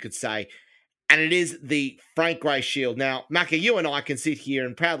competitions, you could say, and it is the Frank Gray Shield. Now, Macca, you and I can sit here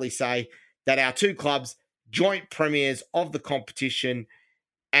and proudly say that our two clubs, joint premiers of the competition,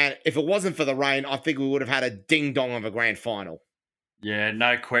 and if it wasn't for the rain, I think we would have had a ding-dong of a grand final. Yeah,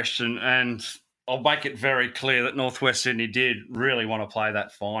 no question. And I'll make it very clear that Northwest Sydney did really want to play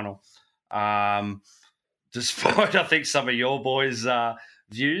that final. Despite, I think, some of your boys'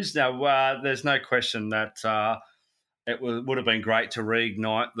 views. Now, there's no question that it would have been great to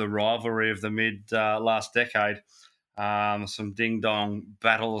reignite the rivalry of the last decade. Some ding-dong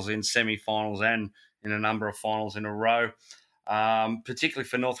battles in semi-finals and in a number of finals in a row. Particularly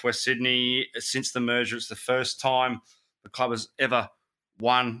for Northwest Sydney, since the merger, it's the first time the club has ever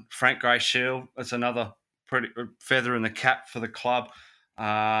won Frank Gray Shield. It's another pretty feather in the cap for the club.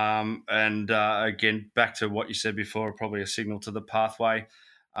 Again, back to what you said before, probably a signal to the pathway.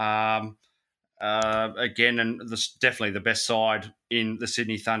 Again, and definitely the best side in the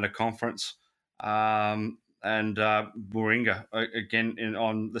Sydney Thunder Conference. And Warringah, again,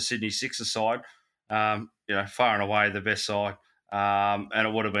 on the Sydney Sixers side, far and away the best side. And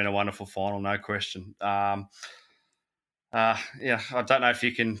it would have been a wonderful final, no question. I don't know if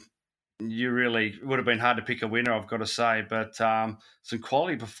you really would have been hard to pick a winner, I've got to say, but some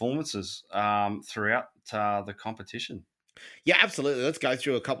quality performances throughout the competition. Yeah, absolutely. Let's go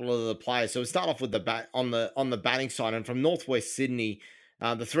through a couple of the players. So we'll start off with on the batting side, and from Northwest Sydney,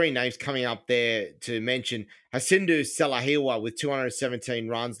 the three names coming up there to mention: Hasindu Salahiwa with 217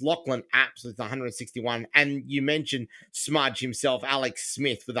 runs, Lachlan Apps with 161, and you mentioned Smudge himself, Alex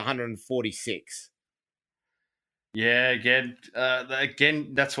Smith, with 146. Yeah, again,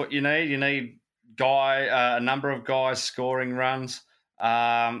 that's what you need. You need a number of guys scoring runs.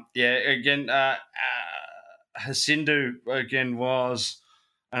 Hasindu, again, was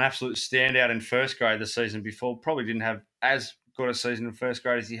an absolute standout in first grade the season before. Probably didn't have as good a season in first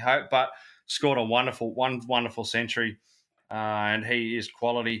grade as he hoped, but scored one wonderful century, and he is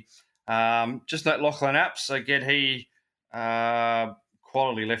quality. Just that Lachlan Apps, again, he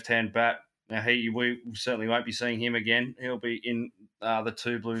quality left-hand bat. Now, we certainly won't be seeing him again. He'll be in the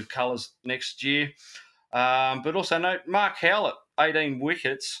two blue colours next year. But also note Mark Howlett, 18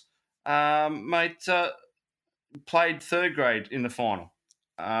 wickets, played third grade in the final,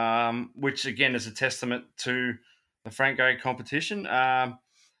 which, again, is a testament to the Frank Gray competition.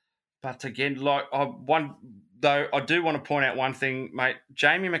 But, again, I do want to point out one thing, mate.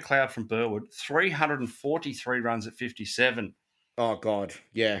 Jamie McLeod from Burwood, 343 runs at 57. Oh, God,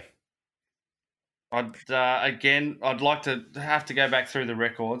 yeah. I'd like to have to go back through the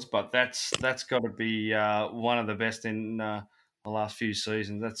records, but that's got to be one of the best in the last few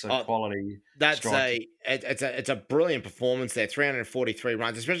seasons. That's a quality. It's a brilliant performance there. 343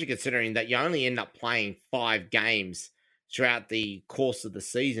 runs, especially considering that you only end up playing 5 games throughout the course of the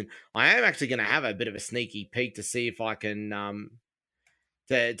season. I am actually going to have a bit of a sneaky peek to see if I can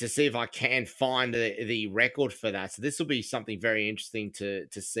to see if I can find the record for that. So this will be something very interesting to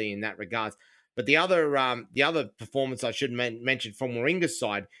see in that regards. But the other performance I should mention from Warringah's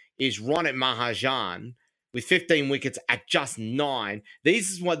side is Ronit Mahajan with 15 wickets at just 9. This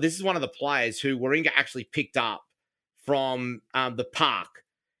is one of the players who Warringah actually picked up from the park,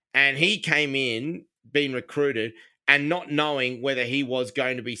 and he came in being recruited and not knowing whether he was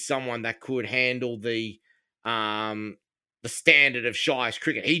going to be someone that could handle the standard of Shires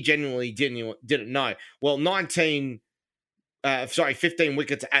cricket. He genuinely didn't know. Well, 15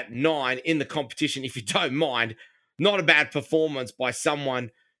 wickets at 9 in the competition, if you don't mind. Not a bad performance by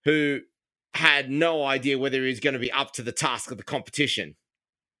someone who had no idea whether he was going to be up to the task of the competition.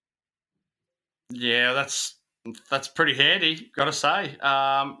 Yeah, that's pretty handy, got to say.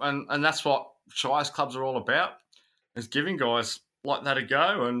 And that's what Shires clubs are all about, is giving guys like that a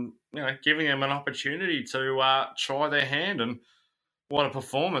go and, giving them an opportunity to try their hand. And what a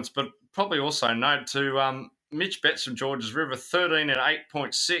performance. But probably also note to Mitch Betts from Georges River, 13 at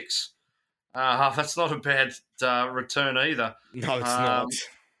 8.6. That's not a bad return either. No, it's not.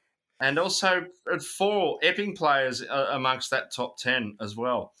 And also 4 Epping players amongst that top 10 as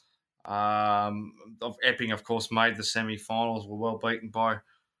well. Epping, of course, made the semi-finals, were well beaten by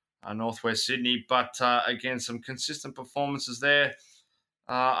Northwest Sydney. But again, some consistent performances there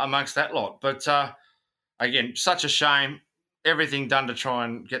amongst that lot. But again, such a shame. Everything done to try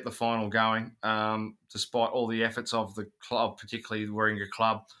and get the final going, despite all the efforts of the club, particularly the Warringah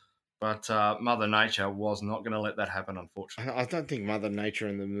club. But Mother Nature was not going to let that happen, unfortunately. I don't think Mother Nature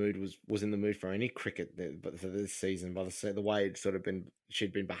in the mood was in the mood for any cricket, but for this season, by the way it's sort of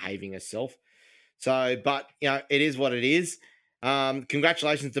she'd been behaving herself. So, but it is what it is.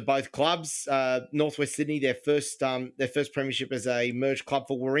 Congratulations to both clubs. Northwest Sydney, their first premiership as a merged club.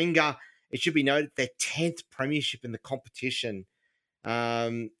 For Warringah, it should be noted, their 10th premiership in the competition.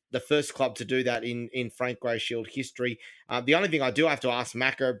 The first club to do that in Frank Gray Shield history. The only thing I do have to ask,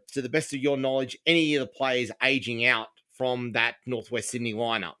 Macca, to the best of your knowledge, any of the players aging out from that Northwest Sydney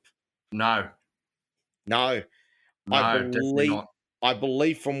lineup? No, definitely not. I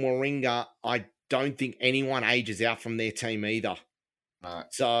believe from Warringah, I don't think anyone ages out from their team either. No.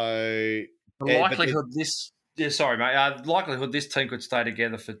 So the likelihood likelihood this team could stay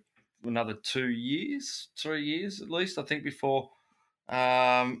together for another 2 years, 3 years at least, I think, before.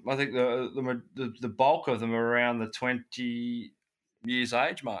 I think the bulk of them are around the 20 years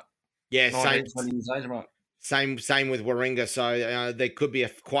age mark. Yeah, 20 years age mark. Same with Warringah. So there could be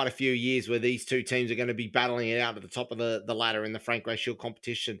quite a few years where these two teams are going to be battling it out at the top of the ladder in the Frank Gray Shield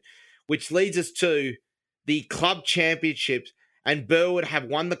competition, which leads us to the club championships. And Burwood have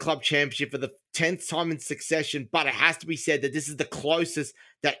won the club championship for the 10th time in succession, but it has to be said that this is the closest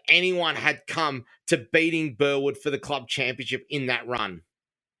that anyone had come to beating Burwood for the club championship in that run.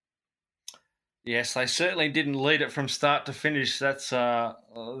 Yes, they certainly didn't lead it from start to finish. That's no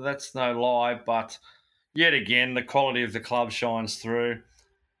lie, but yet again, the quality of the club shines through.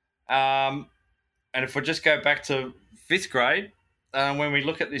 And if we just go back to 5th grade, when we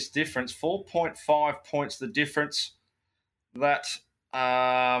look at this difference, 4.5 points the difference. That,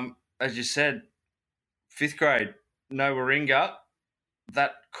 as you said, 5th grade, no Warringah,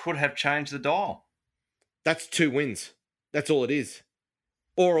 that could have changed the dial. That's 2 wins. That's all it is.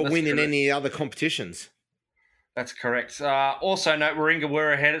 Or a win in any other competitions. That's correct. Also note, Warringah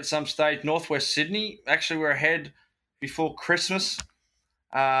were ahead at some stage. Northwest Sydney actually were ahead before Christmas.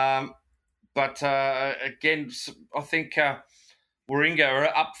 But again, I think Warringah are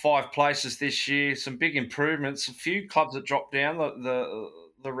up 5 places this year. Some big improvements. A few clubs that dropped down the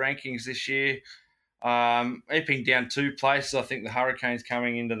rankings this year. Epping down 2 places. I think the Hurricanes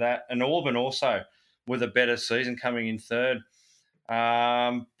coming into that. And Auburn also with a better season coming in 3rd.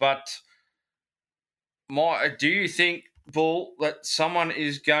 But do you think, Bull, that someone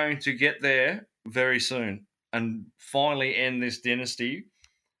is going to get there very soon and finally end this dynasty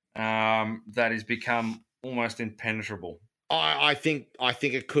that has become almost impenetrable? I think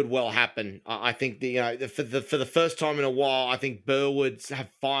it could well happen. I think for the first time in a while, I think Burwoods have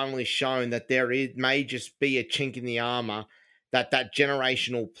finally shown that may just be a chink in the armor, that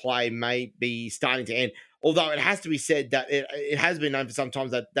generational play may be starting to end. Although it has to be said that it has been known for some time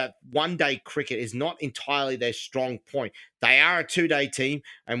that one-day cricket is not entirely their strong point. They are a 2-day team,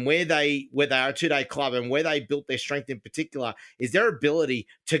 and where they are a 2-day club and where they built their strength in particular is their ability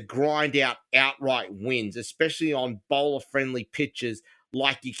to grind out outright wins, especially on bowler-friendly pitches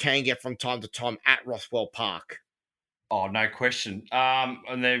like you can get from time to time at Rothwell Park. Oh, no question.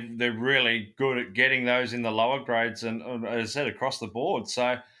 And they're really good at getting those in the lower grades and, as I said, across the board.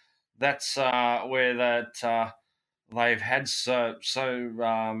 So that's where they've had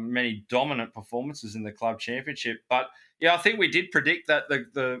so many dominant performances in the club championship. But yeah, I think we did predict that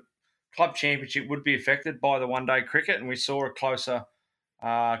the club championship would be affected by the one-day cricket, and we saw a closer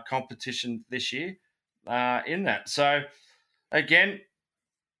competition this year in that. So again,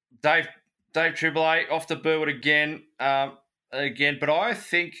 Dave Triboulet off to Burwood again, but I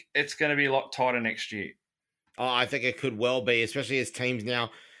think it's going to be a lot tighter next year. Oh, I think it could well be, especially as teams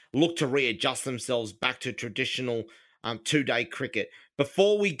now look to readjust themselves back to traditional 2-day cricket.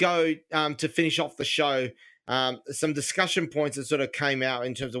 Before we go to finish off the show, some discussion points that sort of came out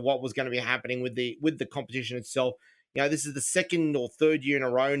in terms of what was going to be happening with the competition itself. This is the second or third year in a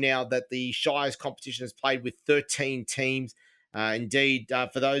row now that the Shires competition has played with 13 teams. Indeed,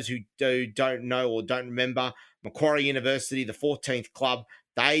 for those who don't know or don't remember, Macquarie University, the 14th club,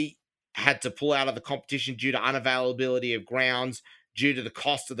 they had to pull out of the competition due to unavailability of grounds, due to the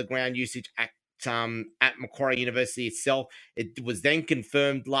cost of the ground usage at Macquarie University itself. It was then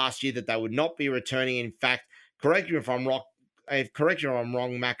confirmed last year that they would not be returning. In fact, correct me if I'm wrong,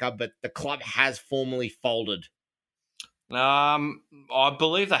 Macca, but the club has formally folded. I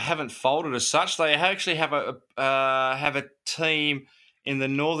believe they haven't folded as such. They actually have a team in the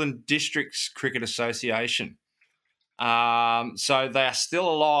Northern Districts Cricket Association. So they are still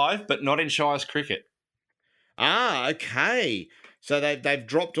alive, but not in Shires cricket. Okay. So they've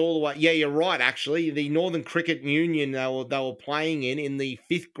dropped all the way. Yeah, you're right. Actually, the Northern Cricket Union they were playing in the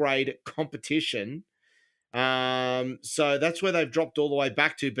 5th grade competition. So that's where they've dropped all the way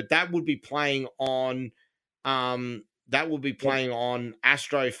back to. But that would be playing on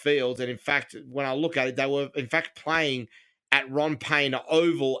Astro Fields. And in fact, when I look at it, they were in fact playing at Ron Payne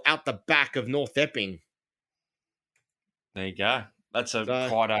Oval out the back of North Epping. There you go. That's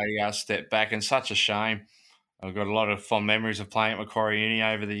quite a step back, and such a shame. I've got a lot of fond memories of playing at Macquarie Uni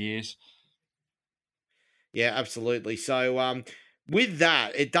over the years. Yeah, absolutely. So with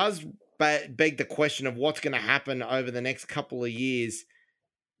that, it does beg the question of what's going to happen over the next couple of years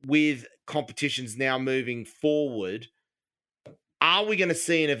with competitions now moving forward. Are we going to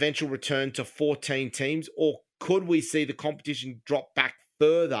see an eventual return to 14 teams, or could we see the competition drop back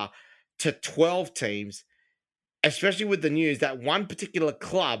further to 12 teams, especially with the news that one particular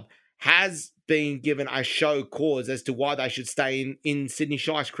club has been given a show cause as to why they should stay in Sydney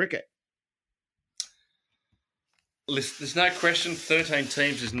Shires cricket? There's no question 13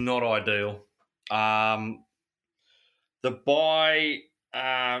 teams is not ideal. The bye,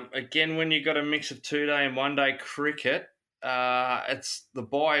 again, when you've got a mix of 2-day and 1-day cricket, it's the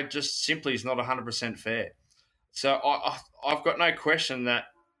bye just simply is not 100% fair. So I've got no question that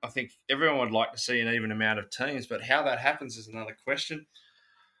I think everyone would like to see an even amount of teams, but how that happens is another question.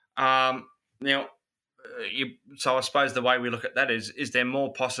 So I suppose the way we look at that is there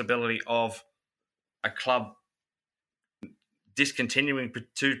more possibility of a club discontinuing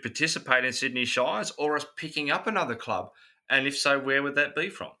to participate in Sydney Shires, or us picking up another club? And if so, where would that be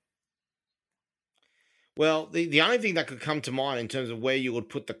from? Well, the only thing that could come to mind in terms of where you would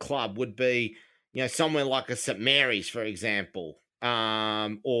put the club would be, somewhere like a St Mary's, for example,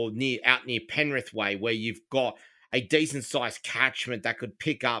 or out near Penrith Way, where you've got a decent sized catchment that could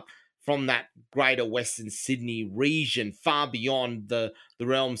pick up from that greater Western Sydney region, far beyond the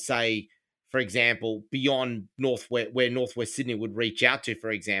realm, say, for example, beyond where Northwest Sydney would reach out to,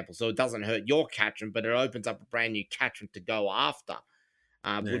 for example. So it doesn't hurt your catchment, but it opens up a brand new catchment to go after.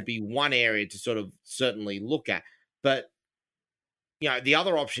 Would be one area to sort of certainly look at. But, the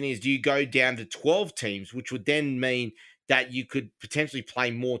other option is, do you go down to 12 teams, which would then mean that you could potentially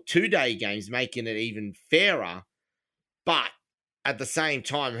play more 2-day games, making it even fairer. But at the same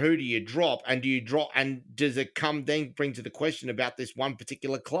time, who do you drop? And does it then bring to the question about this one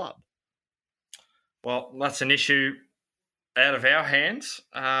particular club? Well, that's an issue out of our hands.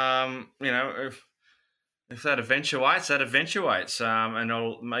 If that eventuates, and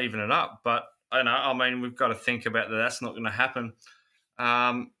it'll even it up. But we've got to think about that. That's not going to happen.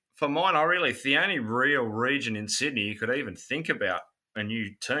 For mine, the only real region in Sydney you could even think about a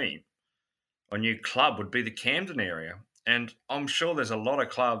new team, a new club, would be the Camden area. And I'm sure there's a lot of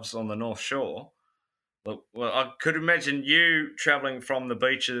clubs on the North Shore. Well, I could imagine you travelling from the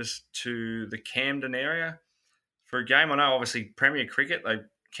beaches to the Camden area for a game. I know, obviously, Premier Cricket,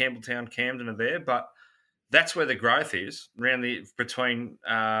 Campbelltown, Camden are there, but that's where the growth is, between,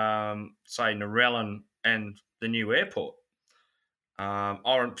 say, Narellan and the new airport.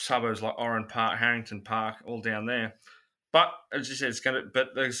 Suburbs like Oran Park, Harrington Park, all down there. But as you said,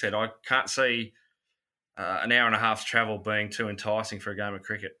 But like I said, I can't see an hour and a half's travel being too enticing for a game of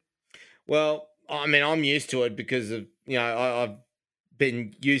cricket. Well, I'm used to it because of I've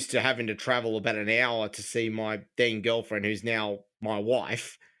been used to having to travel about an hour to see my then girlfriend, who's now my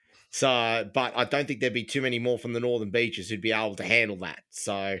wife. So, but I don't think there'd be too many more from the Northern Beaches who'd be able to handle that.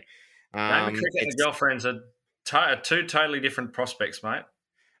 So, cricket and girlfriends are two totally different prospects, mate.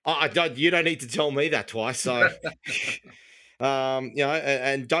 You don't need to tell me that twice. So,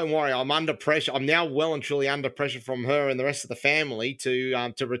 And don't worry, I'm under pressure. I'm now well and truly under pressure from her and the rest of the family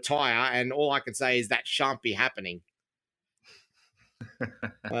to retire. And all I can say is that shan't be happening.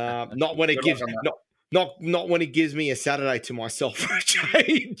 Not when it gives not when it gives me a Saturday to myself for a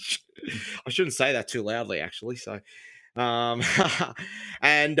change. I shouldn't say that too loudly, actually. So,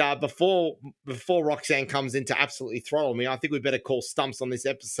 and before Roxanne comes in to absolutely throttle me, I think we better call stumps on this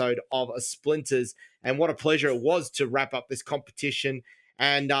episode of Splinters. And what a pleasure it was to wrap up this competition.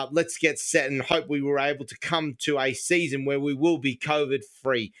 And let's get set and hope we were able to come to a season where we will be COVID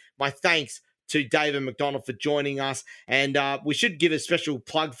free. My thanks to David McDonald for joining us. And we should give a special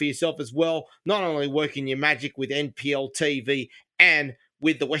plug for yourself as well. Not only working your magic with NPL TV and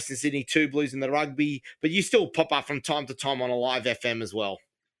with the Western Sydney Two Blues and the rugby, but you still pop up from time to time on a live FM as well.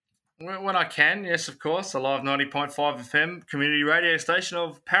 When I can, yes, of course. A live 90.5 FM community radio station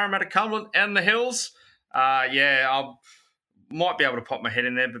of Parramatta, Cumberland and the Hills. I might be able to pop my head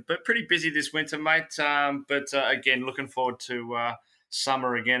in there, but pretty busy this winter, mate. Again, looking forward to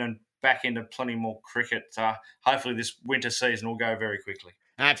summer again and back into plenty more cricket. Hopefully this winter season will go very quickly.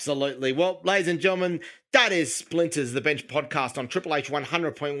 Absolutely. Well, ladies and gentlemen, that is Splinters, the Bench podcast on Triple H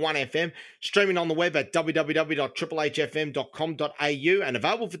 100.1 FM, streaming on the web at www.triplehfm.com.au and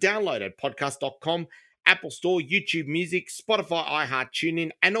available for download at podcast.com, Apple Store, YouTube Music, Spotify, iHeart, TuneIn,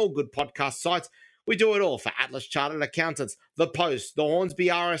 and all good podcast sites. We do it all for Atlas Chartered Accountants, The Post, the Hornsby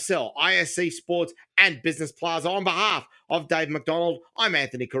RSL, ISC Sports, and Business Plaza. On behalf of Dave McDonald, I'm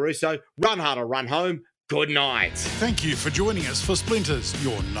Anthony Caruso. Run hard or run home. Good night. Thank you for joining us for Splinters,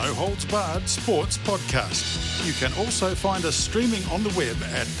 your no-holds-barred sports podcast. You can also find us streaming on the web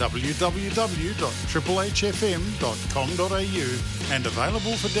at www.triplehfm.com.au and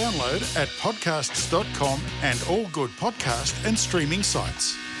available for download at podcasts.com and all good podcast and streaming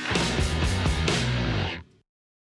sites.